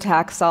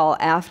docetaxel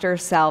after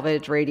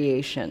salvage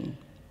radiation?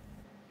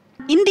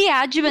 In the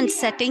adjuvant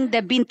setting,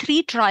 there have been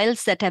 3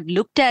 trials that have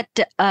looked at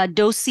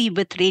DOSI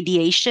with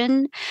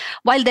radiation.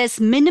 While there's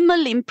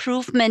minimal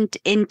improvement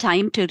in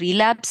time to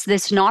relapse,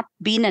 there's not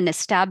been an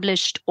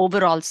established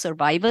overall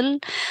survival.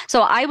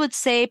 So I would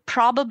say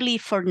probably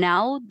for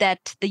now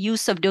that the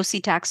use of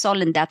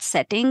docetaxel in that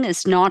setting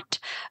is not,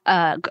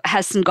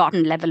 hasn't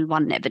gotten level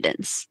 1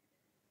 evidence.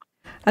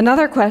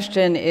 Another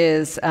question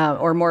is,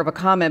 or more of a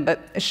comment,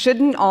 but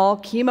shouldn't all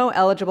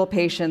chemo-eligible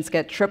patients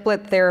get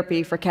triplet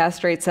therapy for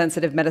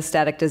castrate-sensitive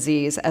metastatic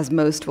disease, as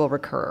most will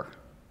recur?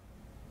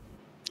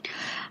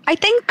 I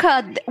think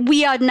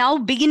we are now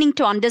beginning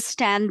to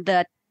understand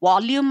that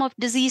volume of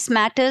disease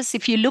matters.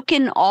 If you look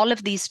in all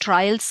of these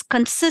trials,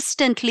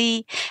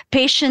 consistently,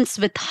 patients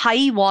with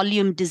high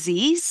volume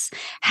disease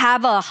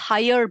have a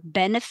higher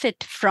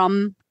benefit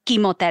from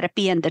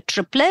chemotherapy and the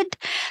triplet.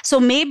 So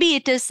maybe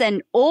it is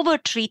an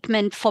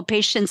over-treatment for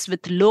patients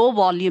with low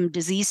volume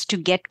disease to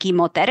get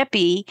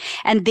chemotherapy,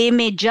 and they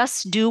may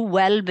just do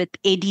well with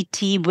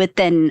ADT with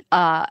an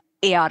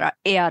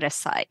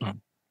ARSI.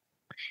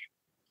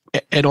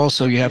 And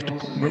also, you have to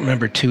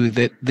remember, too,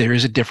 that there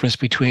is a difference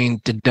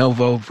between de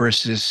novo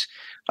versus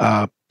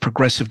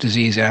progressive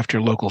disease after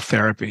local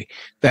therapy.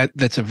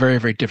 That's a very,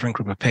 very different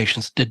group of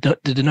patients. The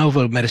de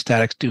novo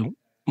metastatics do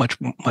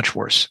much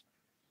worse.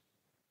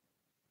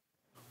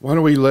 Why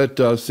don't we let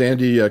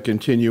Sandy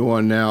continue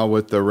on now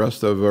with the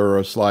rest of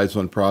our slides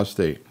on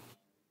prostate?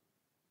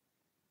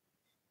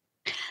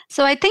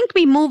 So I think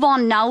we move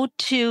on now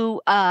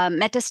to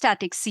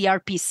metastatic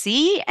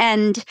CRPC.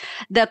 And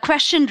the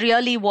question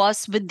really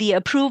was, with the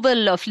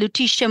approval of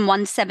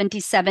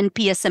lutetium-177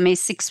 PSMA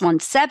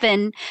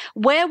 617,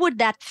 where would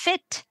that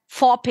fit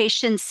for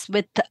patients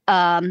with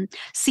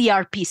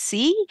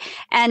CRPC?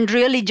 And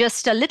really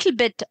just a little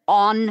bit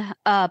on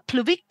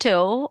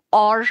Pluvicto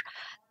or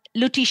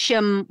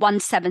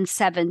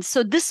lutetium-177.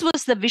 So this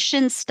was the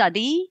VISION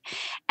study,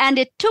 and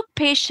it took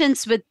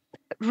patients with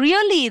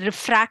really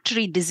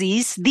refractory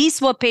disease.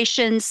 These were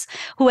patients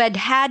who had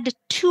had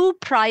 2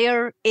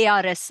 prior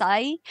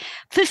ARSI.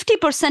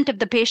 50% of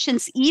the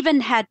patients even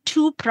had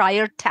 2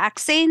 prior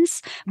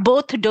taxanes,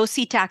 both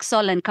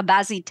docetaxel and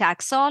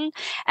cabazitaxel,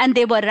 and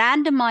they were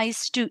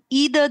randomized to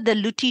either the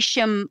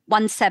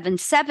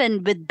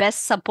lutetium-177 with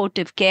best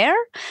supportive care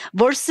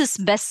versus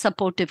best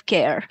supportive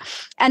care.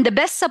 And the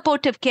best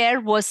supportive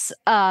care was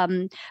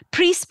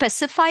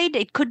pre-specified.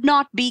 It could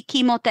not be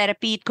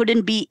chemotherapy. It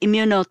couldn't be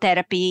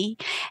immunotherapy.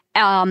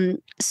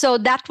 So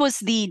that was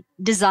the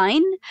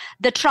design.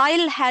 The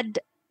trial had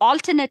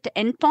alternate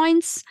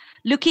endpoints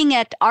looking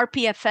at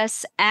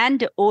RPFS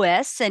and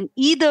OS, and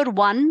either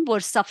one were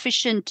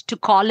sufficient to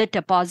call it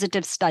a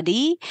positive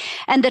study.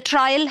 And the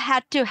trial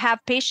had to have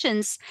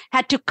patients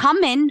had to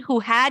come in who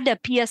had a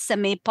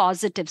PSMA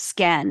positive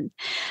scan.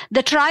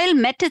 The trial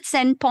met its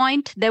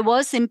endpoint. There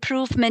was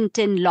improvement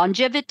in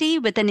longevity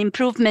with an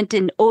improvement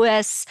in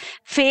OS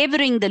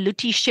favoring the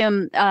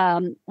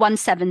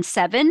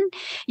lutetium-177.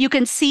 You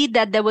can see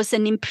that there was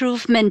an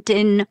improvement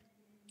in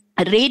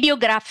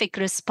radiographic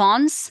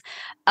response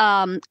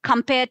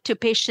compared to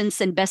patients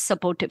in best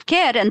supportive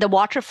care, and the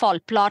waterfall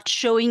plot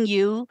showing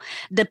you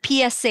the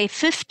PSA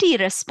 50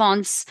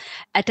 response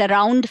at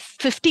around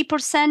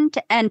 50%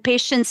 and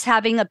patients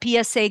having a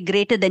PSA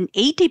greater than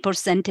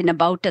 80% in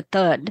about a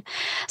third.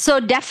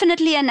 So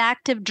definitely an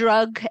active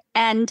drug,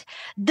 and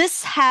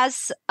this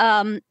has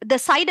the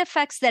side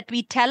effects that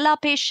we tell our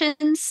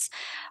patients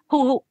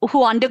who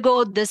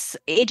undergo this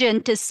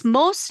agent is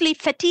mostly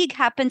fatigue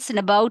happens in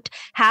about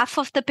half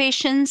of the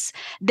patients.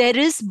 There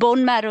is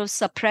bone marrow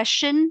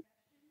suppression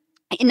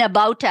in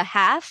about a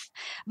half.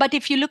 But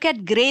if you look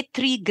at grade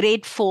 3,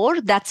 grade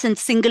 4, that's in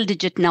single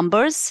digit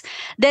numbers.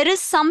 There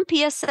is some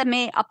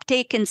PSMA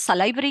uptake in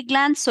salivary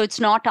glands, so it's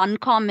not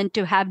uncommon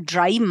to have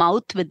dry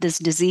mouth with this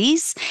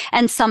disease,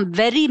 and some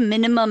very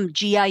minimum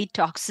GI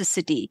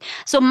toxicity.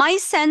 So my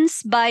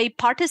sense, by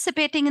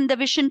participating in the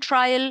VISION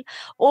trial,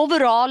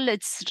 overall,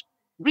 it's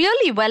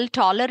really well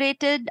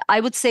tolerated. I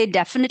would say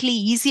definitely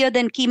easier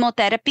than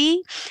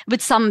chemotherapy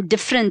with some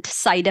different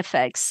side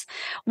effects.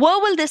 Where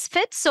will this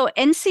fit? So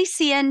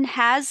NCCN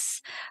has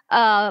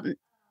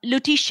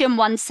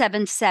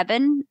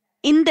lutetium-177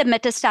 in the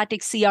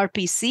metastatic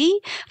CRPC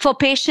for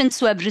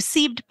patients who have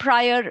received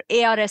prior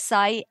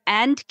ARSI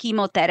and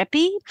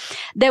chemotherapy.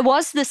 There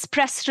was this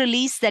press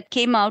release that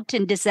came out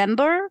in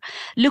December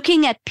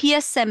looking at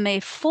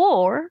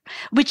PSMA4,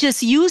 which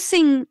is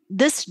using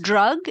this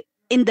drug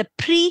in the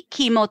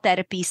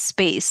pre-chemotherapy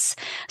space.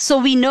 So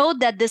we know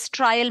that this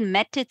trial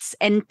met its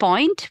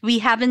endpoint. We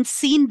haven't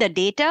seen the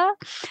data,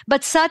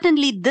 but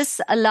certainly this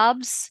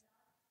allows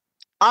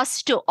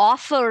us to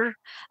offer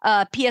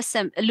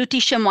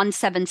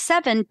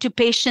lutetium-177 to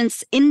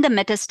patients in the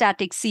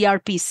metastatic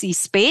CRPC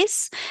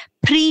space,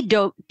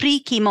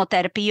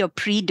 pre-chemotherapy or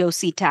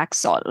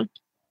pre-docetaxel.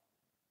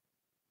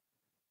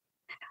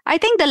 I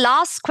think the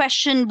last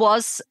question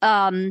was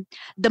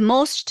the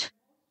most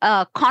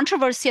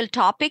controversial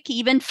topic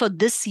even for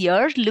this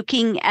year,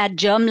 looking at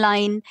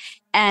germline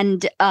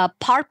and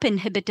PARP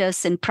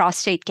inhibitors in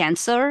prostate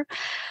cancer.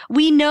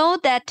 We know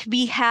that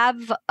we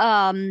have,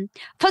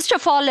 first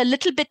of all, a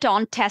little bit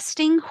on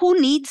testing. Who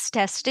needs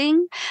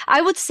testing?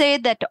 I would say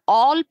that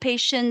all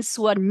patients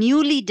who are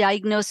newly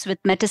diagnosed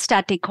with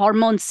metastatic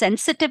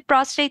hormone-sensitive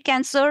prostate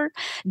cancer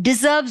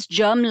deserves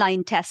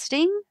germline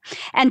testing.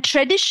 And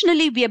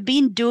traditionally, we have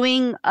been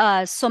doing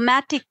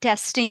somatic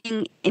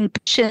testing in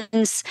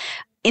patients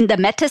in the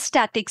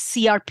metastatic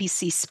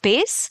CRPC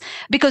space,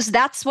 because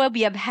that's where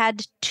we have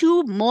had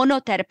 2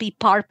 monotherapy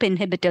PARP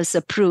inhibitors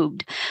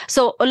approved.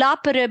 So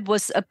olaparib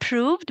was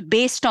approved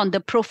based on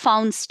the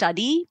PROfound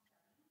study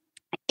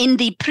in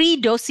the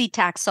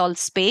pre-docetaxel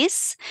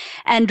space,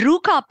 and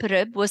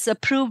rucaparib was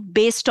approved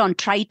based on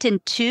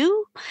Triton-2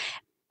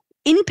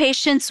 in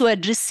patients who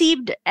had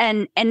received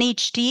an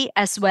NHT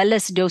as well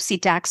as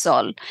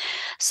docetaxel.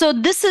 So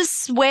this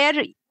is where,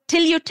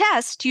 till you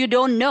test, you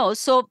don't know.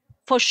 So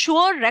for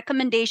sure,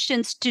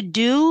 recommendations to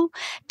do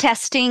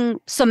testing,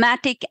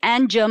 somatic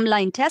and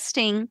germline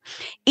testing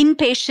in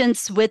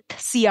patients with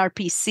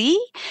CRPC.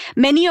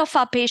 Many of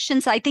our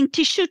patients, I think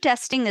tissue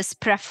testing is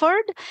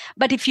preferred,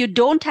 but if you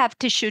don't have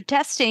tissue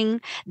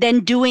testing, then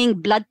doing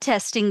blood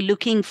testing,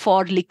 looking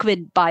for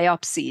liquid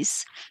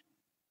biopsies.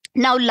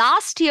 Now,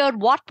 last year,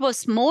 what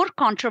was more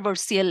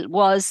controversial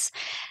was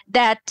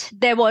that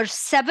there were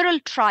several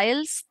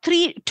trials,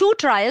 2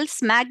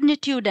 trials,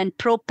 Magnitude and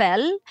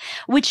Propel,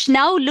 which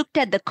now looked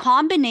at the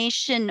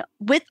combination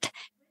with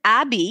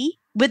Abi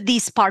with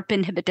these PARP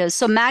inhibitors.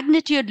 So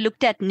Magnitude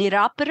looked at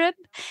niraparib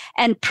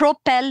and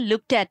Propel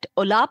looked at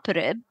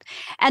olaparib.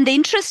 And the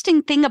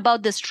interesting thing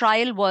about this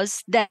trial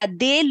was that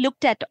they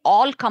looked at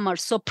all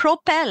comers. So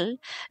Propel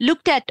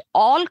looked at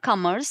all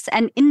comers,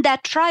 and in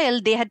that trial,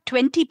 they had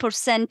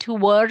 20% who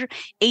were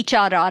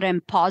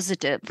HRRM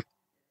positive.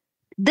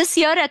 This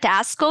year at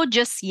ASCO,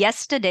 just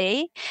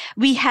yesterday,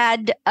 we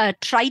had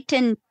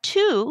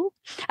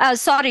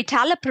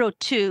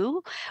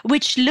Talapro-2,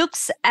 which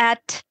looks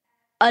at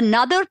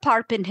another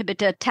PARP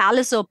inhibitor,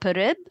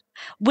 talazoparib,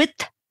 with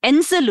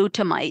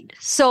enzalutamide.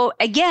 So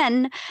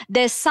again,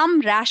 there's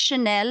some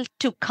rationale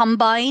to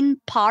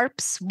combine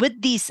PARPs with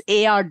these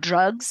AR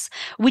drugs,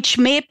 which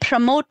may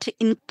promote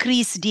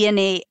increased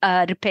DNA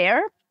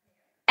repair.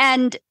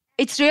 And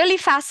it's really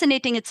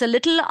fascinating. It's a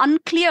little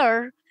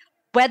unclear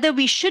whether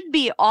we should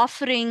be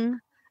offering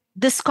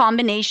this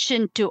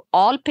combination to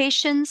all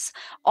patients.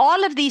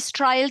 All of these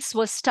trials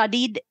were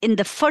studied in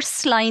the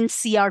first-line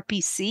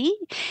CRPC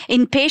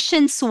in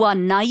patients who are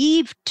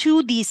naive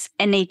to these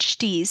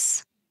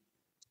NHTs.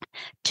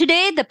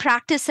 Today, the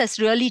practice has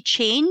really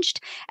changed.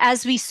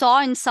 As we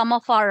saw in some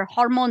of our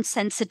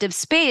hormone-sensitive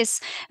space,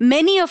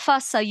 many of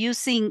us are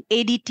using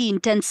ADT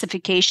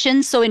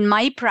intensification. So in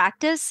my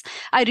practice,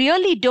 I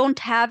really don't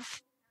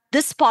have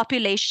this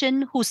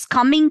population who's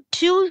coming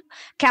to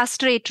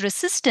castrate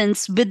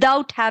resistance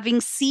without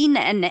having seen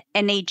an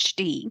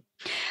NHT.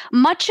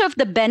 Much of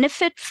the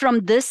benefit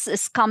from this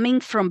is coming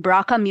from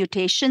BRCA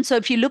mutation. So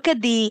if you look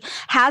at the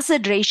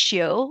hazard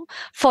ratio,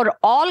 for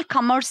all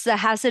comers, the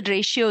hazard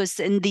ratio is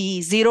in the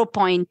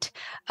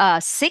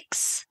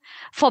 0.6.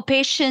 For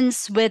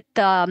patients with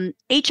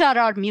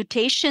HRR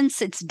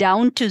mutations, it's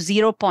down to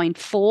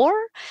 0.4.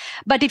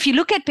 But if you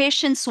look at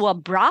patients who are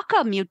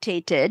BRCA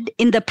mutated,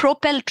 in the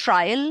Propel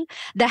trial,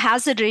 the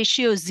hazard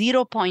ratio is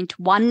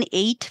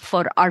 0.18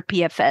 for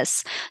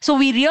RPFS. So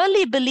we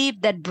really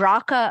believe that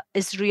BRCA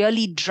is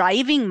really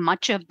driving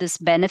much of this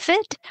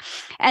benefit.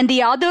 And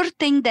the other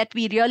thing that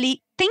we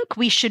really think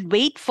we should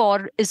wait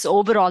for is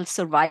overall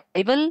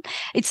survival.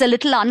 It's a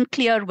little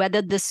unclear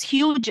whether this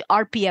huge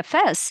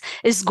RPFS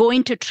is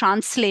going to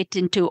translate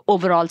into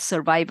overall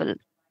survival.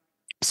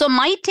 So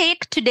my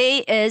take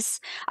today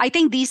is, I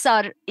think these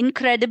are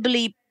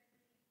incredibly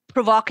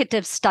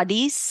provocative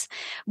studies.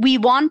 We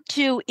want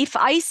to, if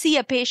I see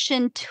a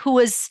patient who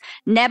has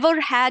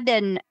never had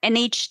an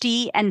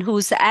NHT and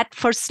who's at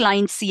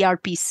first-line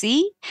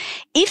CRPC,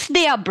 if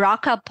they are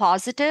BRCA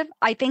positive,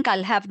 I think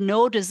I'll have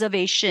no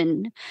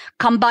reservation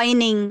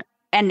combining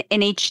an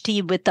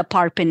NHT with a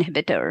PARP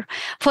inhibitor.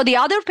 For the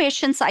other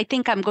patients, I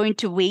think I'm going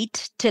to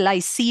wait till I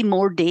see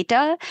more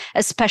data,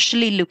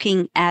 especially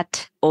looking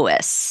at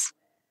OS.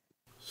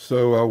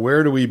 So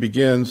where do we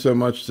begin? So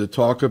much to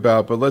talk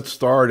about, but let's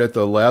start at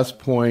the last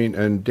point.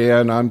 And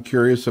Dan, I'm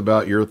curious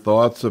about your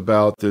thoughts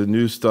about the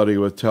new study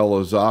with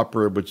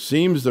talazoparib, which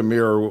seems to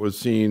mirror what was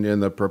seen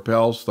in the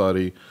Propel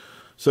study.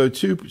 So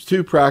two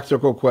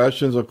practical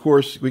questions. Of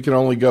course, we can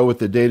only go with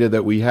the data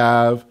that we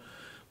have,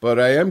 but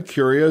I am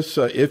curious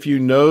if you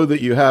know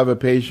that you have a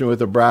patient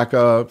with a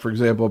BRCA, for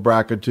example,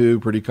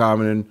 BRCA2, pretty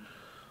common in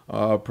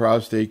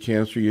prostate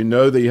cancer. You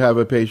know that you have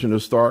a patient to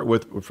start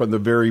with from the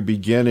very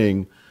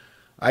beginning.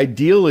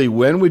 Ideally,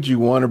 when would you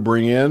want to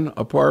bring in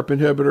a PARP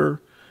inhibitor?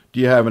 Do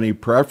you have any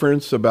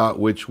preference about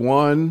which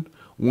one?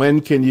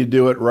 When can you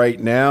do it right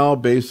now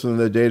based on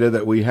the data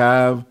that we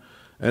have?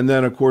 And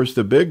then, of course,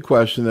 the big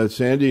question that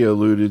Sandy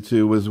alluded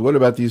to was, what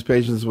about these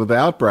patients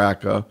without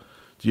BRCA?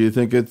 Do you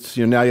think it's,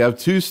 now you have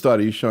 2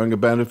 studies showing a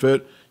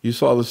benefit. You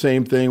saw the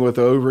same thing with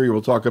ovary.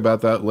 We'll talk about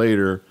that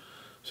later.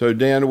 So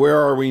Dan, where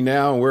are we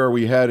now and where are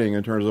we heading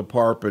in terms of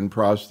PARP and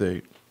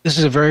prostate? This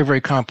is a very,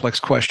 very complex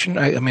question.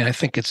 I mean, I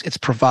think it's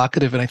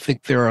provocative, and I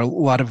think there are a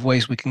lot of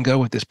ways we can go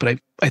with this. But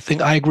I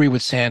think I agree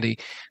with Sandy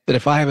that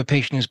if I have a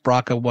patient who's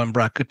BRCA1,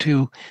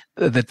 BRCA2,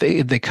 that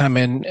they come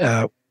in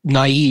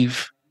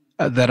naive,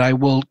 that I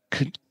will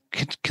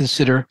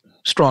consider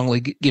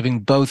strongly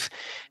giving both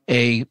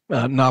a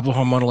novel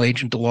hormonal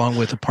agent along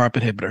with a PARP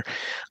inhibitor.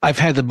 I've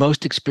had the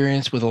most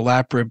experience with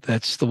olaparib.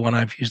 That's the one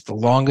I've used the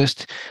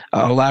longest.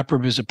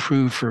 Olaparib is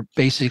approved for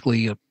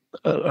basically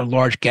a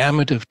large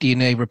gamut of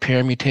DNA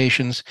repair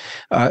mutations.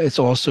 It's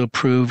also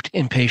approved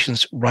in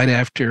patients right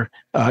after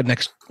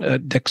next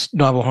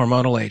novel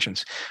hormonal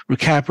agents.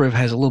 Rucaparib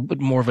has a little bit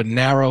more of a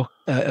narrow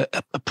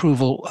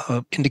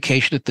approval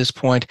indication at this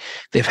point.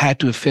 They've had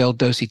to have failed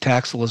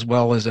docetaxel as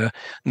well as a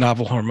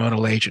novel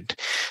hormonal agent.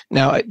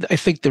 Now, I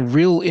think the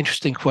real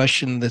interesting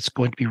question that's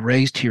going to be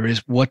raised here is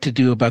what to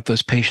do about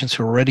those patients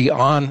who are already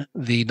on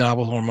the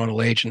novel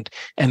hormonal agent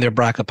and they're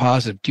BRCA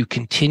positive. Do you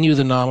continue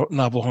the novel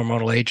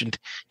hormonal agent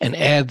and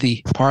add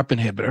the PARP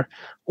inhibitor?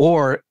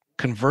 Or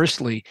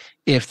conversely,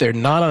 if they're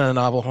not on a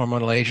novel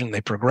hormonal agent,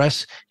 they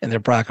progress and they're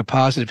BRCA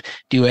positive,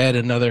 do you add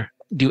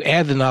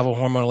the novel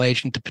hormonal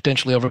agent to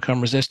potentially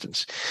overcome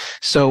resistance?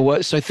 So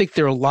I think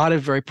there are a lot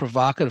of very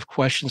provocative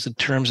questions in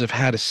terms of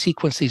how to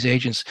sequence these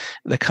agents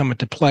that come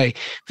into play.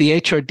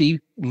 The HRD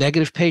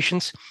negative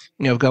patients,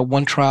 I've got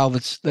one trial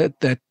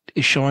that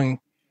is showing,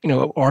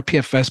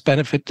 RPFS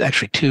benefit,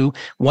 actually two,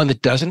 one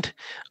that doesn't.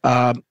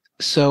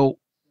 So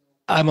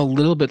I'm a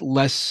little bit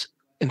less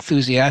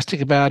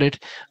enthusiastic about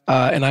it,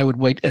 and I would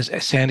wait, as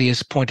Sandy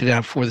has pointed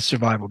out, for the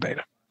survival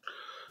data.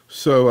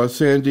 So,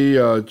 Sandy,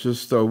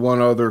 just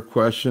one other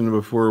question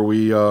before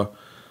we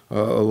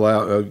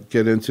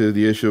get into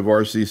the issue of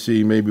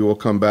RCC. Maybe we'll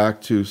come back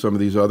to some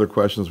of these other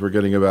questions we're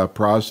getting about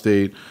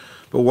prostate.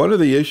 But one of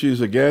the issues,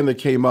 again, that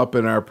came up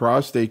in our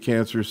prostate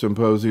cancer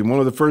symposium, one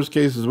of the first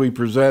cases we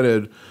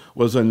presented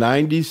was a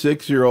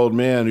 96-year-old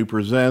man who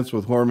presents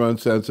with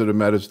hormone-sensitive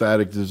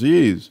metastatic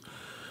disease.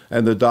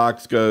 And the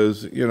doc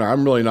goes,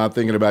 I'm really not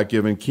thinking about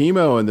giving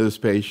chemo in this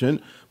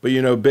patient. But,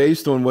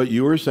 based on what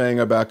you were saying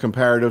about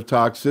comparative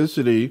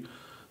toxicity,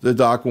 the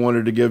doc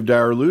wanted to give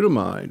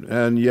darolutamide.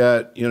 And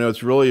yet,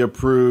 it's really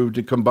approved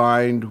and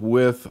combined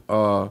with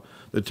the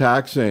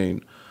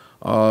taxane.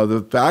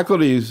 The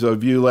faculty's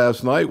view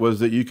last night was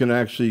that you can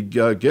actually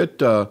get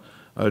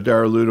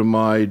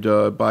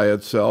darolutamide by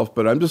itself.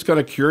 But I'm just kind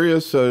of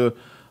curious, the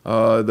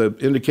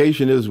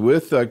indication is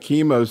with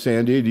chemo,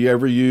 Sandy. Do you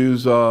ever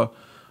use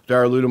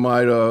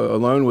darolutamide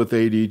alone with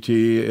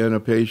ADT in a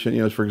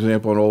patient, for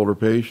example, an older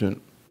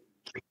patient?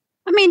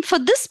 I mean, for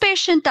this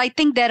patient, I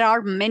think there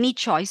are many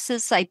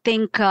choices. I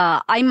think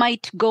I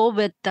might go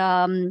with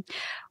a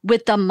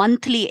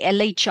monthly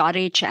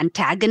LHRH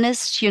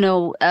antagonist.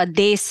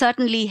 They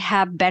certainly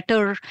have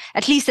better,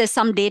 at least there's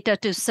some data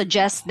to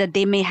suggest that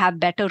they may have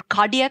better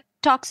cardiac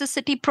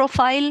toxicity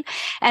profile.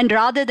 And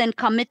rather than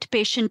commit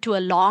patient to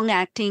a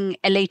long-acting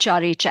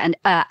LHRH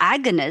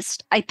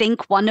agonist, I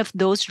think one of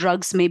those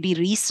drugs may be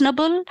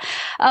reasonable.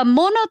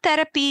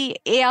 Monotherapy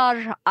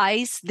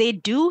ARIs, they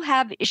do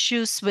have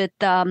issues with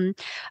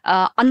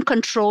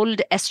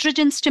uncontrolled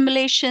estrogen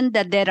stimulation,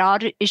 that there are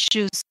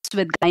issues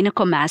with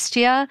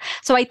gynecomastia.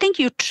 So I think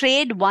you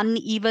trade one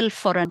evil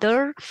for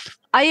another.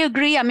 I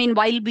agree. I mean,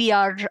 while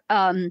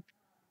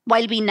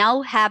we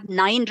now have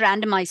 9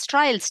 randomized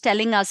trials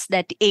telling us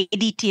that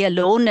ADT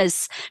alone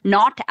is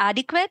not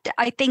adequate,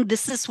 I think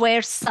this is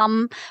where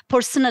some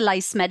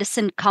personalized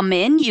medicine come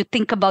in. You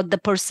think about the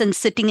person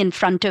sitting in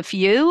front of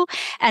you,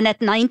 and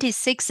at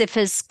 96, if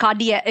his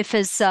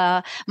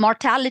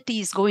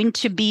mortality is going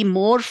to be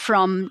more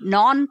from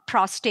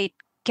non-prostate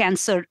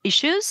cancer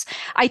issues,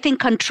 I think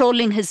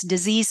controlling his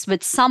disease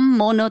with some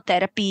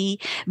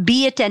monotherapy,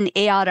 be it an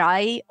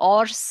ARI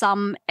or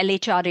some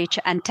LHRH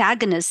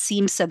antagonist,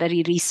 seems a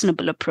very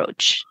reasonable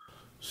approach.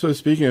 So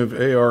speaking of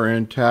AR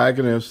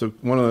antagonists,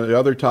 one of the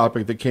other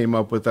topic that came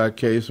up with that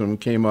case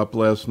and came up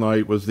last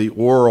night was the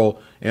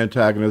oral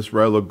antagonist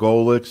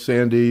relugolix.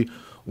 Sandy,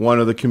 one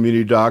of the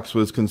community docs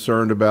was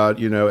concerned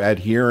about,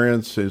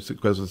 adherence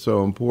because it's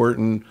so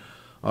important.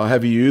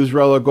 Have you used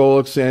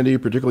relugolix, Sandy,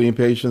 particularly in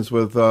patients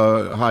with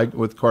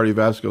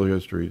cardiovascular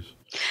histories?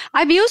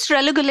 I've used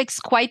relugolix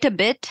quite a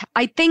bit.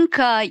 I think,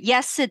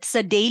 yes, it's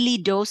a daily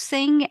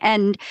dosing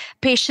and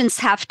patients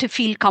have to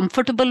feel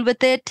comfortable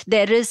with it.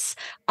 There is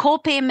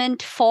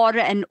co-payment for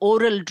an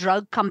oral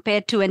drug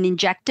compared to an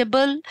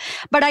injectable.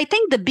 But I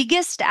think the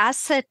biggest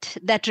asset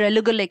that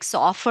relugolix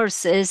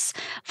offers is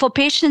for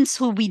patients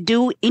who we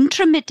do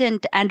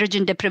intermittent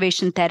androgen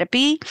deprivation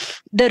therapy,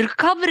 the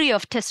recovery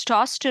of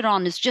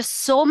testosterone is just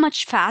so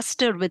much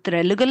faster with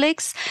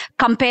relugolix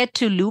compared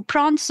to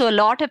Lupron. So a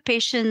lot of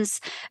patients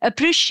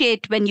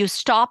appreciate when you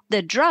stop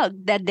the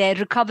drug that their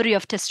recovery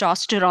of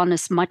testosterone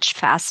is much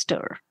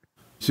faster.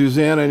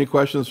 Suzanne, any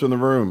questions from the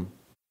room?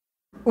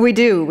 We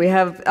do. We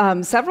have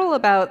several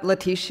about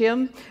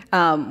lutetium.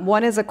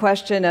 One is a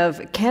question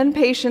of, can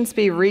patients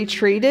be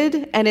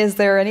retreated, and is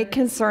there any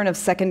concern of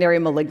secondary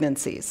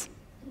malignancies?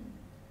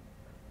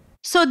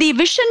 So the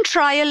VISION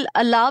trial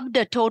allowed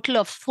a total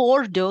of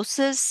 4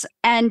 doses,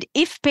 and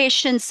if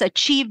patients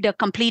achieved a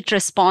complete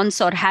response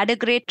or had a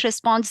great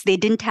response, they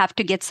didn't have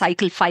to get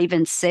cycle 5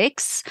 and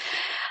 6.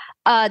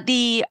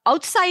 The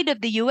outside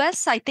of the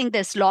US, I think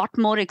there's a lot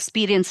more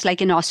experience,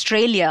 like in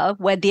Australia,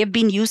 where they've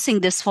been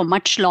using this for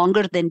much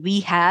longer than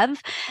we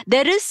have.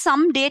 There is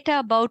some data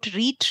about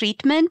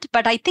retreatment,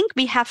 but I think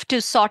we have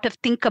to sort of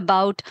think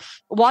about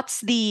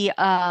what's the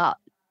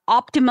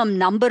optimum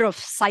number of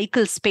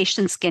cycles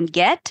patients can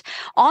get.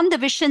 On the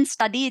VISION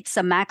study, it's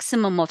a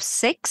maximum of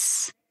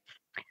 6.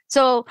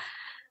 So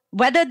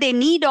whether they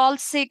need all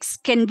 6,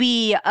 can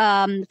we,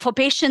 for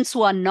patients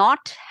who are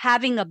not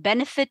having a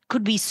benefit,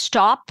 could we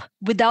stop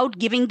without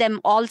giving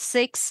them all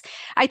 6?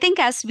 I think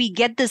as we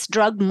get this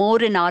drug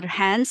more in our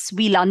hands,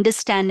 we'll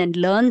understand and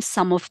learn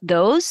some of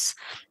those.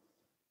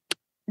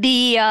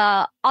 The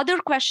other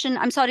question,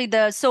 I'm sorry,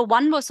 so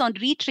one was on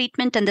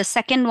retreatment and the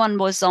second one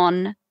was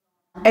on...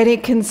 Any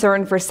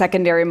concern for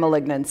secondary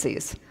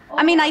malignancies?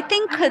 I mean, I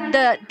think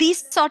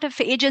these sort of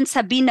agents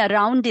have been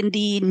around in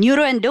the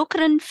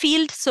neuroendocrine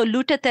field. So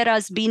Lutathera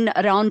has been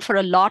around for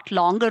a lot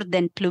longer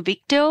than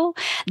Pluvicto.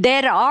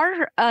 There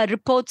are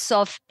reports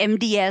of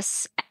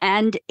MDS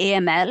and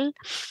AML.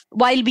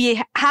 While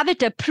we have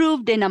it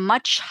approved in a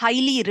much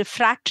highly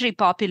refractory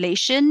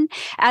population,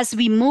 as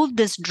we move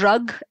this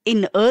drug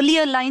in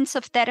earlier lines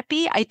of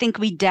therapy, I think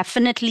we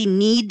definitely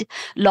need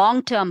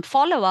long-term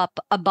follow-up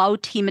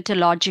about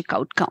hematologic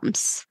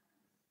outcomes.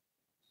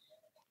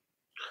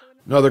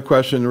 Another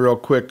question real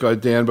quick,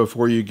 Dan,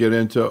 before you get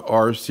into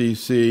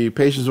RCC.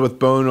 Patients with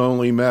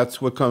bone-only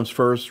Mets, what comes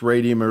first,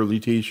 radium or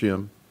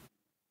lutetium?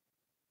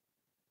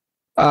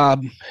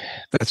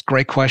 That's a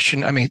great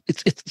question. I mean,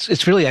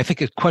 it's really, I think,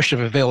 a question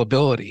of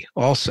availability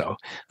also,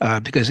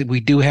 because we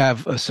do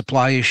have a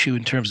supply issue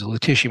in terms of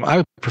lutetium. I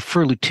would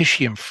prefer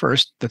lutetium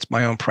first. That's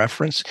my own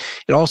preference.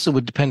 It also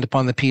would depend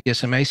upon the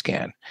PSMA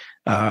scan.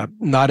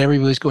 Not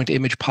everybody's going to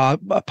image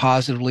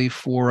positively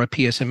for a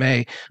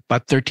PSMA,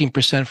 but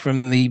 13%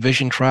 from the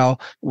VISION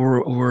trial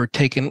were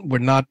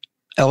not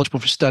eligible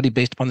for study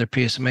based upon their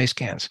PSMA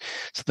scans.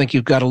 So I think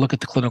you've got to look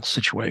at the clinical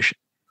situation.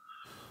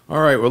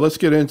 All right, well, let's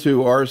get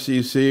into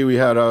RCC. We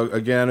had,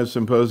 again, a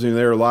symposium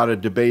there, a lot of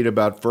debate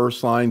about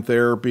first-line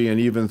therapy and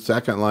even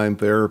second-line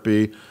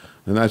therapy.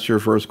 And that's your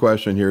first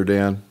question here,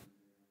 Dan.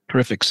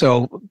 Terrific.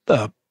 So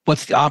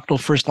what's the optimal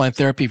first-line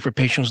therapy for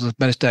patients with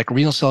metastatic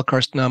renal cell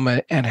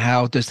carcinoma, and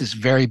how does this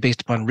vary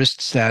based upon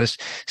risk status,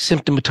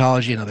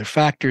 symptomatology, and other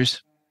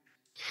factors?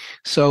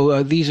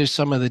 So these are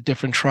some of the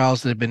different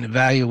trials that have been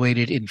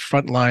evaluated in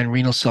frontline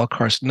renal cell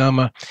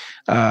carcinoma.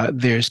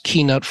 There's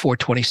Keynote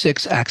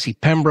 426,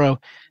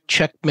 Axi-Pembro,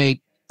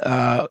 Checkmate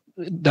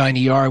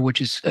 9ER,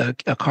 which is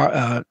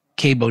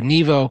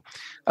Cabo-Nivo,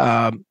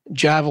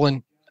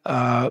 Javelin,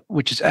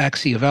 which is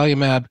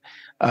Axi-Avelumab,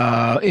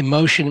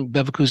 Emotion,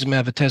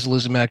 Bevacizumab,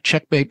 Atezolizumab,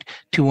 Checkmate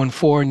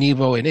 214,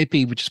 Nivo, and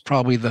Ipi, which is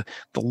probably the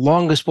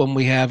longest one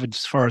we have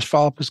as far as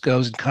follow-up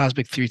goes, and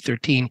Cosmic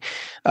 313,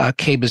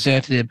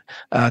 Cabozantinib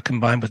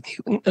combined with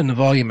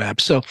Nivolumab.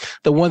 So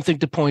the one thing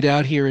to point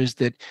out here is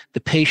that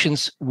the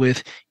patients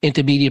with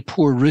intermediate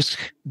poor risk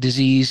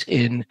disease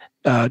in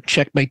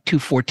Checkmate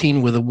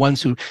 214 were the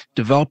ones who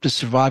developed a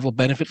survival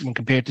benefit when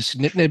compared to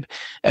sunitinib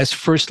as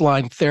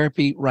first-line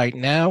therapy right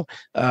now.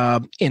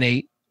 In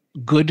a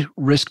good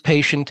risk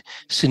patient,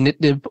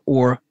 sunitinib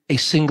or a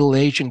single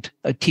agent,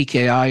 a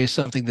TKI, is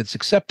something that's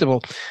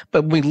acceptable.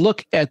 But when we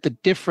look at the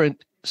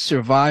different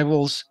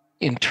survivals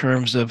in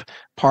terms of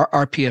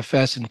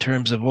RPFS, in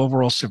terms of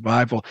overall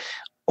survival,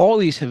 all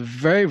these have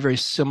very, very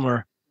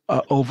similar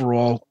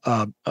overall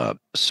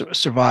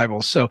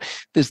survival. So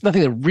there's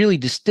nothing that really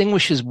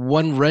distinguishes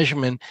one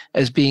regimen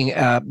as being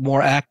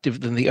more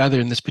active than the other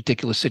in this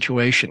particular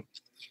situation.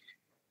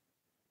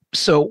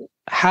 So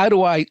how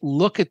do I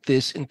look at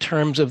this in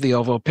terms of the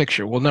overall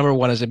picture? Well, number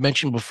one, as I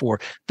mentioned before,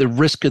 the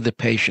risk of the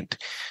patient.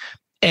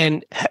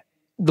 And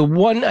the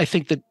one I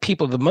think that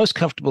people are the most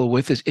comfortable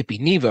with is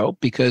Ipi-Nivo,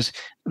 because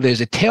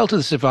there's a tail to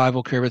the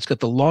survival curve. It's got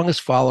the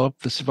longest follow-up.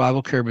 The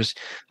survival curve is,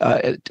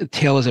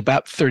 tail is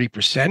about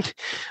 30%.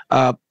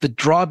 The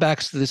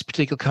drawbacks to this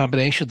particular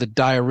combination, the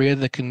diarrhea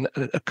that can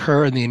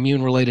occur and the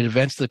immune-related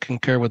events that can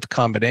occur with the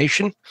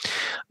combination.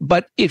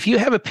 But if you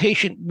have a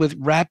patient with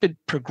rapid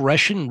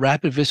progression,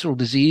 rapid visceral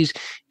disease,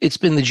 it's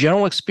been the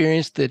general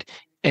experience that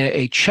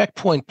a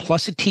checkpoint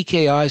plus a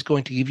TKI is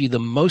going to give you the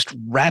most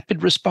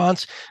rapid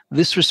response.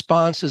 This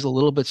response is a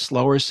little bit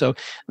slower, so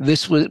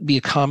this would be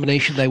a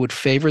combination that I would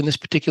favor in this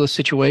particular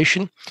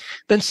situation.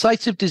 Then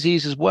sites of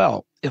disease as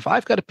well. If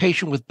I've got a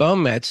patient with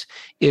bone mets,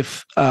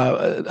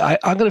 I'm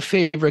going to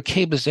favor a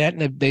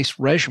cabozantinib-based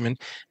regimen,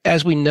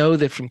 as we know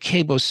that from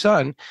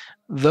Cabo-Sun,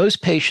 those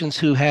patients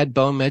who had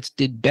bone mets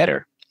did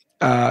better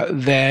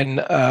than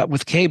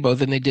with Cabo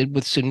than they did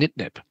with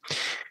sunitinib.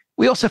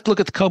 We also have to look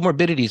at the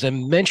comorbidities. I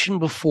mentioned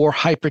before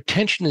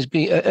hypertension is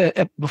being,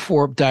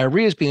 before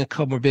diarrhea is being a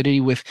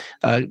comorbidity with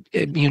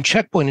immune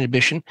checkpoint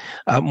inhibition,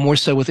 more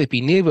so with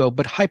ipi/nivo,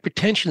 but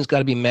hypertension has got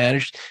to be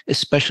managed,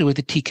 especially with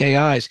the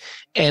TKIs.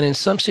 And in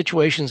some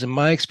situations, in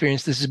my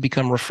experience, this has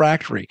become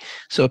refractory.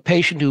 So a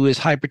patient who is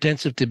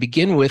hypertensive to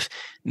begin with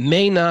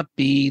may not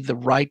be the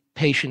right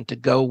patient to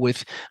go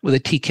with a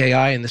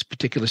TKI in this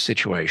particular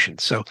situation.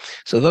 So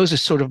those are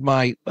sort of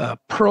my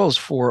pearls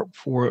for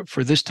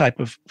this type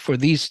of, for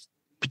these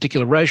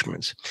particular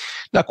regimens.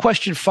 Now,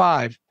 question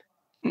 5,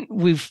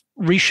 we've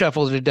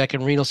reshuffled the deck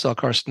in renal cell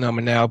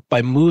carcinoma now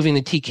by moving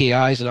the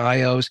TKIs and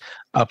IOs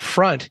up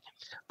front.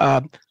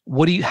 How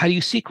do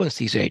you sequence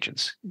these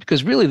agents?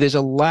 Because really there's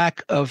a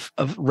lack of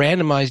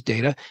randomized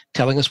data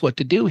telling us what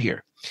to do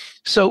here.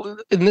 So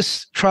in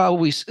this trial,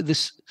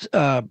 this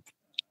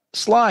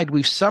slide,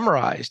 we've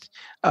summarized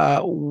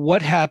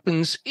what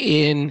happens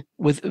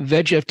with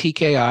VEGF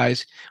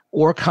TKIs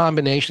or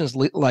combinations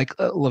like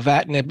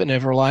lenvatinib and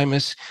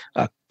everolimus,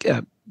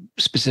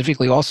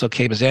 specifically also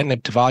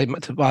cabozantinib,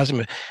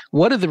 tivozanib.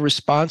 What are the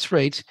response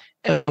rates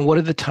and what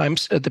are the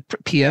times of the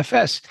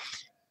PFS?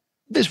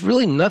 There's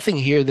really nothing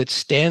here that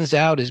stands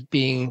out as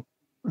being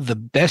the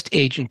best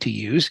agent to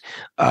use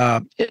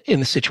in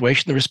the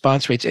situation. The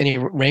response rates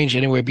range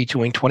anywhere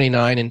between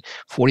 29 and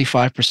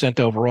 45%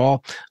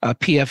 overall.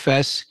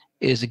 PFS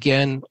is,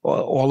 again,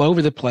 all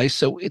over the place,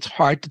 so it's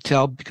hard to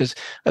tell because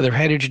of their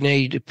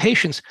heterogeneity of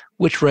patients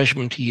which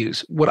regimen to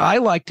use. What I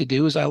like to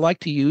do is I like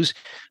to use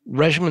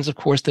regimens, of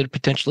course, that are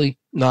potentially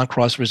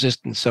non-cross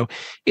resistant. So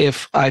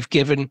if I've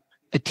given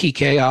a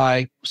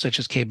TKI such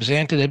as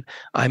cabozantinib,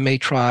 I may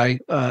try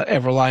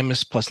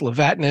everolimus plus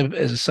lenvatinib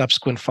as a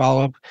subsequent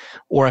follow-up.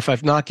 Or if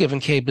I've not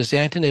given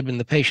cabozantinib and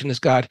the patient has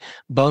got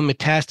bone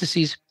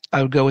metastases,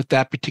 I would go with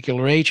that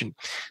particular agent.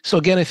 So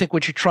again, I think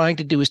what you're trying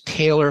to do is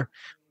tailor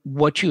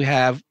what you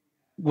have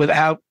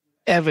without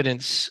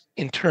evidence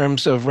in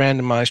terms of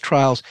randomized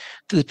trials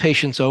to the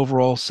patient's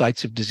overall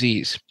sites of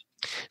disease.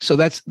 So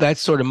that's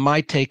sort of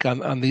my take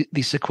on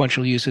the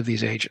sequential use of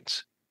these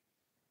agents.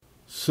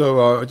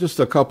 So just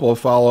a couple of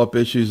follow-up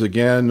issues.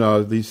 Again,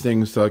 these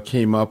things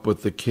came up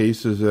with the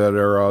cases at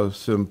our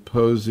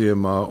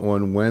symposium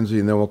on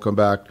Wednesday, and then we'll come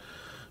back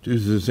to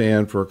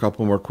Suzanne for a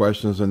couple more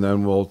questions, and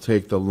then we'll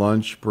take the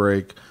lunch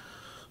break.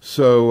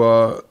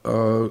 So,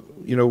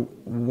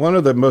 one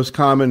of the most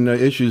common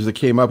issues that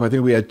came up, I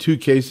think we had 2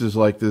 cases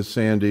like this,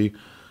 Sandy,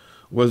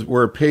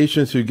 were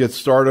patients who get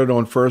started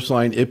on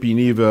first-line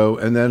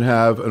ipi/nivo and then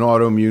have an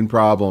autoimmune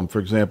problem, for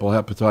example,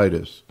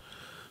 hepatitis.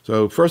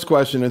 So first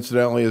question,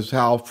 incidentally, is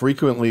how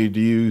frequently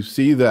do you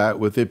see that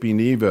with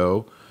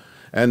ipi/nivo?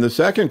 And the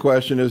second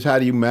question is, how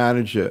do you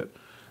manage it?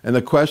 And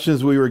the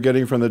questions we were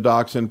getting from the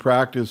docs in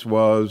practice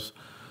was,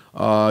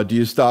 do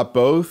you stop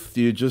both?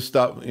 Do you just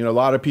stop? A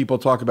lot of people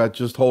talk about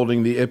just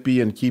holding the ipi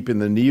and keeping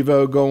the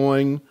nivo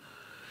going.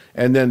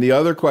 And then the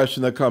other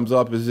question that comes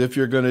up is, if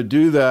you're going to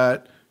do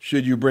that,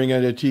 should you bring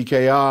in a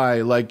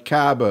TKI like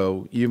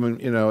cabo,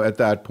 even, at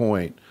that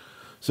point?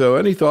 So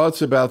any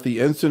thoughts about the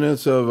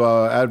incidence of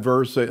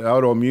adverse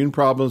autoimmune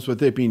problems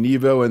with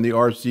ipi/nivo in the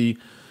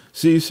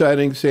RCC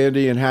setting,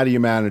 Sandy, and how do you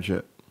manage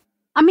it?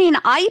 I mean,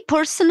 I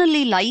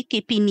personally like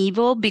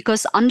ipi/nivo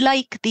because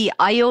unlike the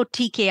IO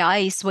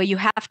TKIs where you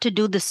have to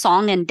do the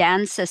song and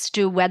dance as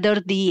to whether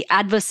the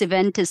adverse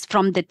event is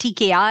from the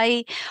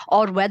TKI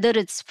or whether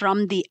it's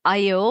from the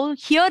IO,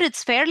 here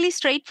it's fairly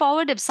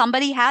straightforward. If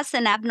somebody has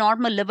an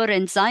abnormal liver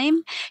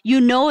enzyme,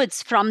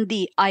 it's from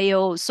the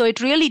IO. So it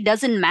really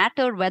doesn't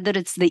matter whether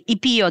it's the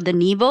ipi or the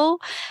nivo.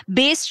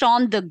 Based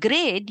on the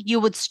grade, you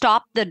would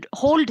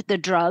hold the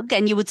drug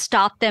and you would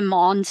start them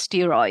on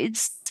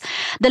steroids.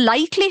 The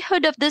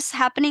likelihood of this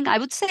happening, I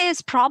would say,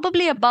 is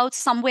probably about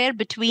somewhere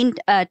between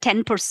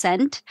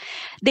 10%.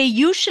 They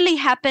usually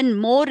happen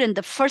more in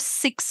the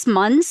first 6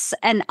 months,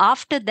 and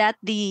after that,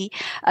 the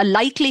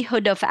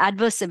likelihood of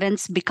adverse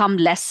events become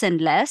less and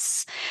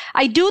less.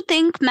 I do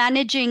think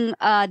managing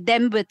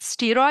them with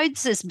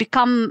steroids has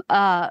become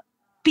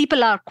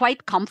people are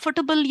quite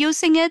comfortable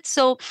using it.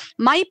 So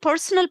my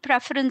personal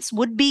preference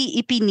would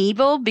be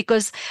ipi/nivo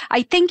because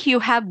I think you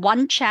have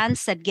one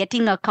chance at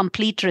getting a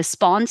complete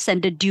response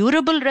and a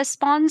durable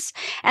response.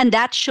 And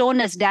that's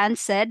shown, as Dan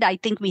said, I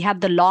think we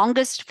have the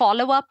longest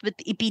follow-up with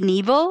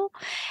ipi/nivo.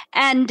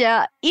 And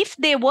if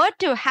they were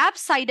to have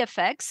side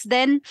effects,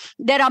 then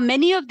there are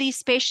many of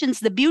these patients.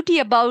 The beauty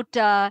about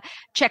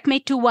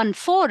Checkmate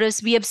 214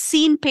 is we have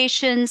seen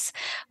patients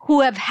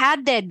who have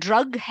had their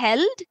drug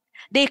held.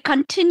 They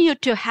continue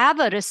to have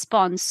a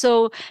response.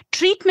 So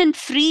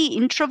treatment-free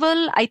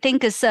interval, I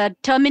think, is a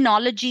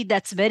terminology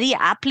that's very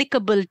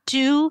applicable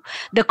to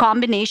the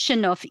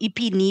combination of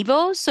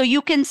ipi/nivo. So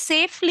you can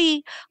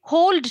safely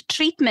hold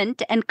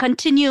treatment and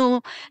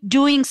continue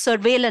doing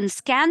surveillance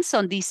scans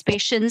on these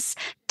patients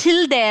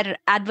till their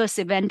adverse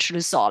event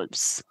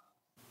resolves.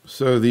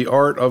 So the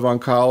art of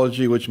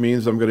oncology, which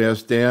means I'm going to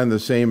ask Dan the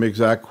same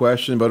exact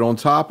question. But on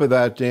top of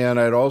that, Dan,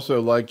 I'd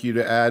also like you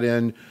to add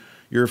in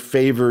your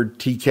favored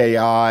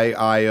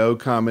TKI-IO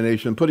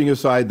combination, putting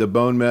aside the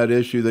bone met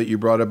issue that you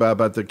brought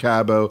about the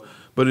cabo,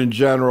 but in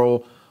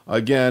general,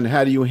 again,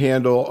 how do you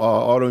handle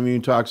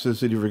autoimmune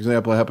toxicity, for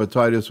example,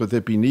 hepatitis with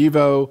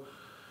Ipi/Nivo?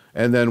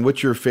 And then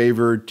what's your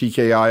favorite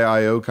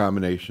TKI-IO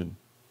combination?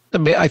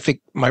 I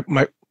think my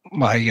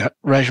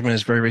regimen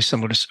is very, very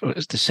similar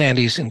to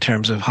Sandy's in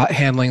terms of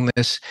handling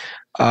this.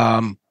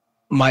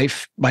 My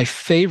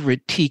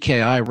favorite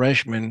TKI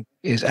regimen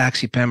is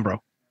Axi-Pembro.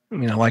 I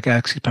like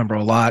Axi-Pembro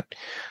a lot.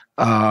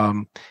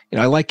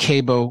 I like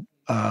Cabo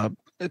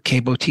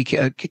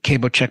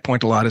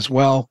checkpoint a lot as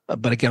well.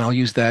 But again, I'll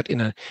use that in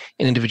an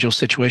individual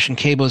situation.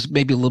 Cabo is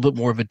maybe a little bit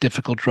more of a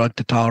difficult drug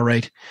to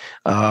tolerate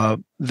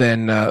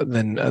than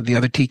the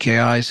other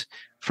TKIs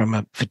from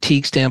a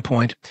fatigue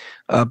standpoint.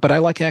 But I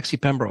like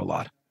Axi-Pembro a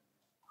lot.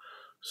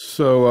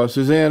 So,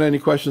 Suzanne, any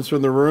questions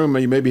from the room?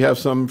 You maybe have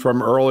some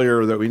from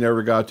earlier that we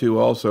never got to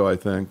also, I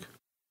think.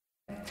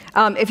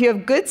 If you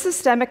have good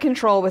systemic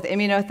control with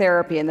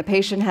immunotherapy and the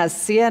patient has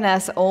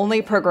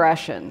CNS-only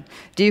progression,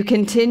 do you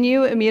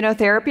continue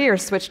immunotherapy or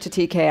switch to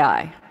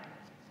TKI?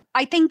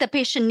 I think the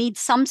patient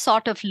needs some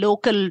sort of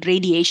local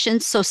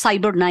radiation, so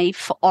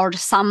CyberKnife or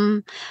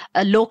some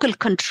local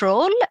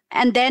control.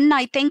 And then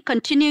I think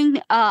continuing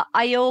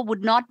IO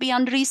would not be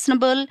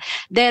unreasonable.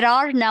 There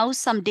are now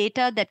some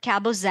data that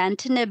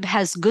cabozantinib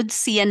has good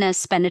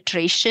CNS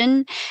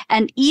penetration.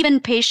 And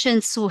even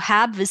patients who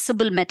have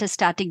visible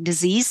metastatic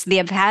disease, they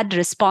have had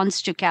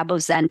response to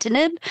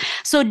cabozantinib.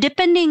 So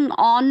depending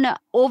on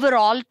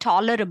overall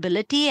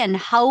tolerability and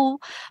how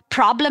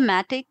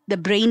problematic the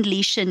brain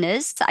lesion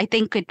is, I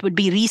think it would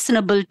be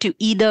reasonable to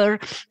either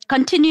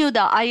continue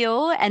the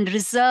IO and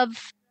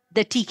reserve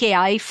the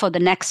TKI for the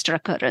next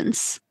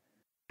recurrence.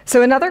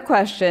 So another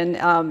question,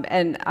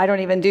 and I don't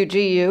even do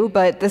GU,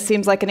 but this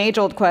seems like an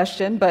age-old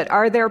question, but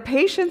are there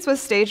patients with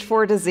stage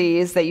 4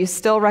 disease that you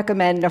still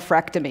recommend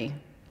nephrectomy?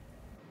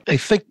 I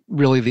think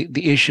really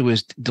the issue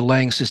is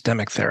delaying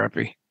systemic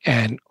therapy.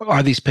 And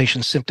are these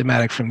patients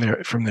symptomatic from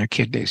their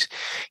kidneys?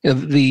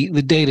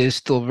 The data is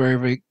still very,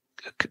 very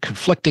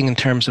conflicting in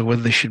terms of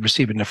whether they should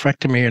receive a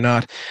nephrectomy or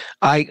not.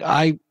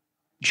 I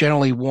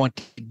generally want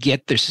to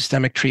get their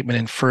systemic treatment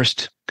in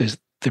first because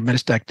their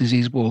metastatic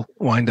disease will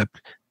wind up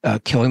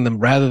killing them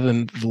rather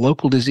than the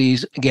local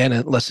disease, again,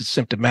 unless it's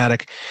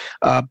symptomatic.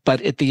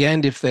 But at the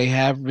end, if they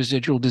have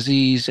residual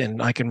disease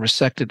and I can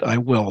resect it, I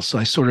will. So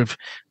I sort of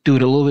do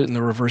it a little bit in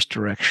the reverse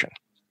direction.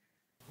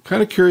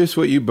 Kind of curious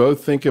what you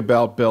both think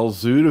about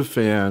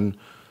belzutifan.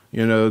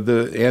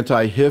 The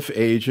anti-HIF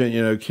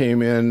agent,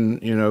 came in,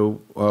 in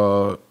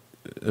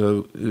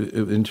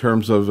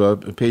terms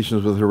of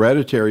patients with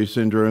hereditary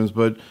syndromes.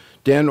 But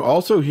Dan,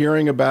 also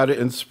hearing about it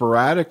in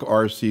sporadic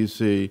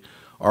RCC.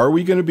 Are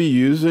we going to be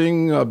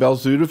using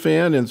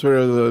belzutifan in sort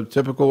of the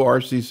typical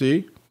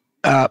RCC?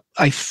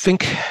 I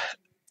think,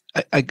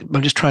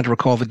 I'm just trying to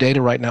recall the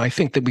data right now. I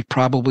think that we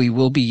probably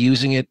will be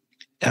using it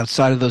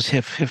outside of those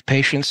HIF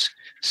patients.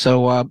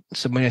 So I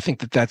think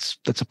that's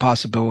a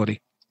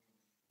possibility.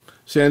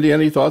 Sandy,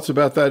 any thoughts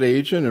about that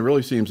agent? It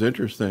really seems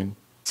interesting.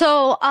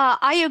 So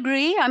I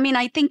agree.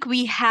 I think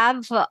we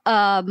have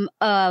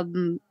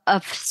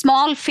a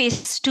small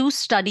phase 2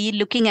 study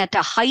looking at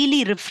a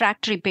highly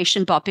refractory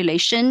patient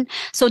population.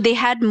 So they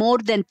had more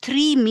than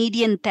 3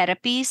 median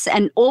therapies,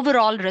 and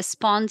overall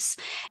response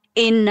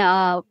in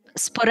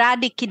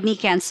sporadic kidney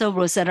cancer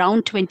was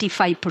around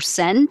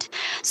 25%.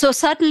 So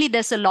certainly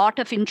there's a lot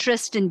of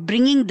interest in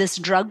bringing this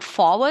drug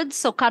forward.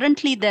 So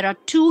currently there are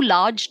 2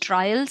 large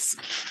trials.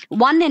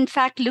 One, in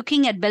fact,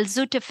 looking at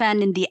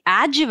belzutifan in the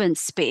adjuvant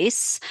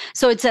space.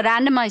 So it's a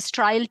randomized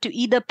trial to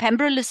either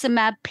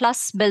pembrolizumab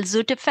plus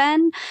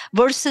belzutifan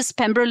versus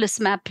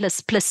pembrolizumab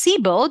plus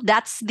placebo.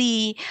 That's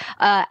the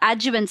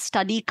adjuvant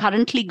study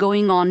currently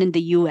going on in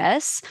the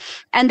US.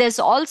 And there's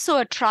also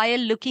a trial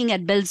looking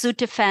at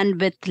belzutifan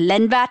with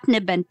lenvatinib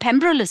and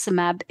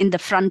pembrolizumab in the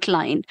front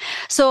line.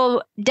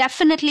 So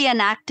definitely an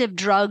active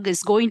drug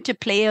is going to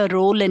play a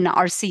role in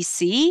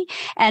RCC,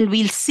 and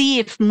we'll see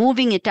if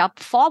moving it up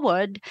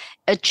forward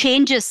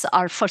changes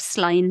our first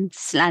line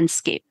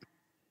landscape.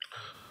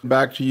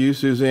 Back to you,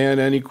 Suzanne.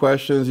 Any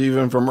questions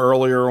even from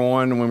earlier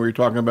on when we were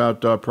talking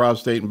about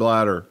prostate and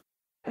bladder?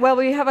 Well,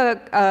 we have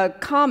a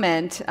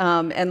comment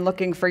and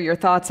looking for your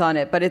thoughts on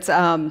it, but it's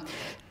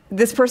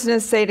this person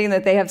is stating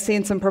that they have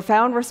seen some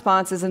profound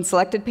responses in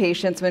selected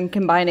patients when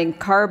combining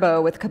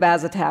carbo with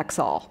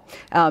cabazitaxel.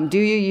 Do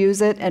you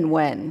use it and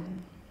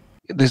when?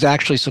 There's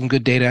actually some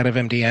good data out of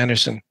MD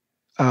Anderson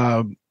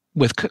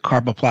with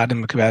carboplatin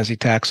and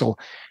cabazitaxel.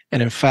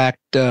 And in fact,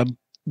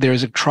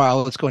 there's a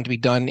trial that's going to be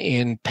done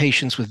in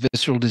patients with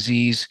visceral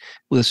disease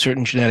with a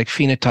certain genetic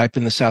phenotype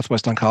in the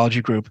Southwest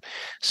Oncology Group.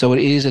 So it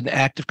is an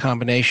active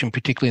combination,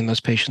 particularly in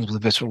those patients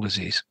with visceral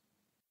disease.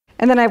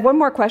 And then I have one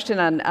more question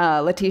on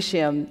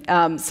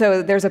lutetium.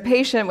 So there's a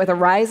patient with a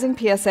rising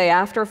PSA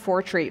after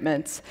 4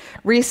 treatments.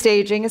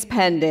 Restaging is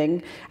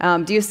pending.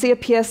 Do you see a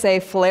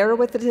PSA flare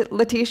with the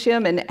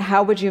lutetium, and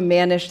how would you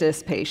manage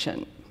this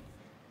patient?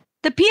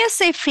 The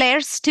PSA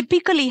flares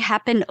typically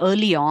happen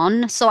early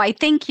on. So I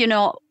think,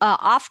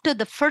 after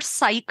the first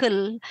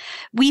cycle,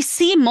 we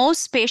see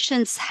most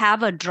patients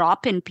have a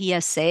drop in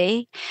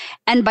PSA.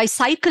 And by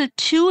cycle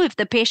 2, if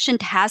the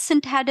patient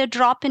hasn't had a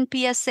drop in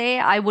PSA,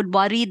 I would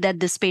worry that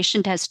this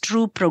patient has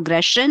true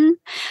progression.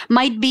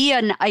 Might be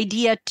an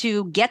idea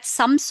to get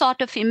some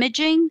sort of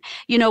imaging,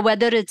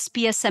 whether it's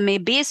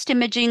PSMA-based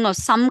imaging or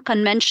some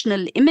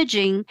conventional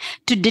imaging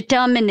to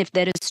determine if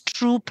there is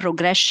true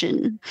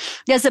progression.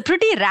 There's a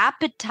pretty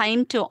rapid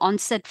time to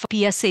onset for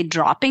PSA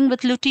dropping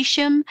with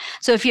lutetium.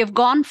 So if you've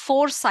gone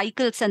 4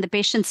 cycles and the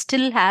patient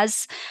still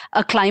has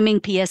a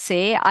climbing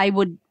PSA, I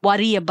would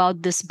worry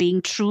about this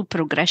being true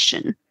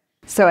progression.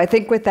 So I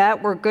think with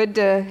that, we're good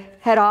to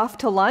head off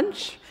to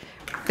lunch.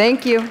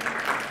 Thank you.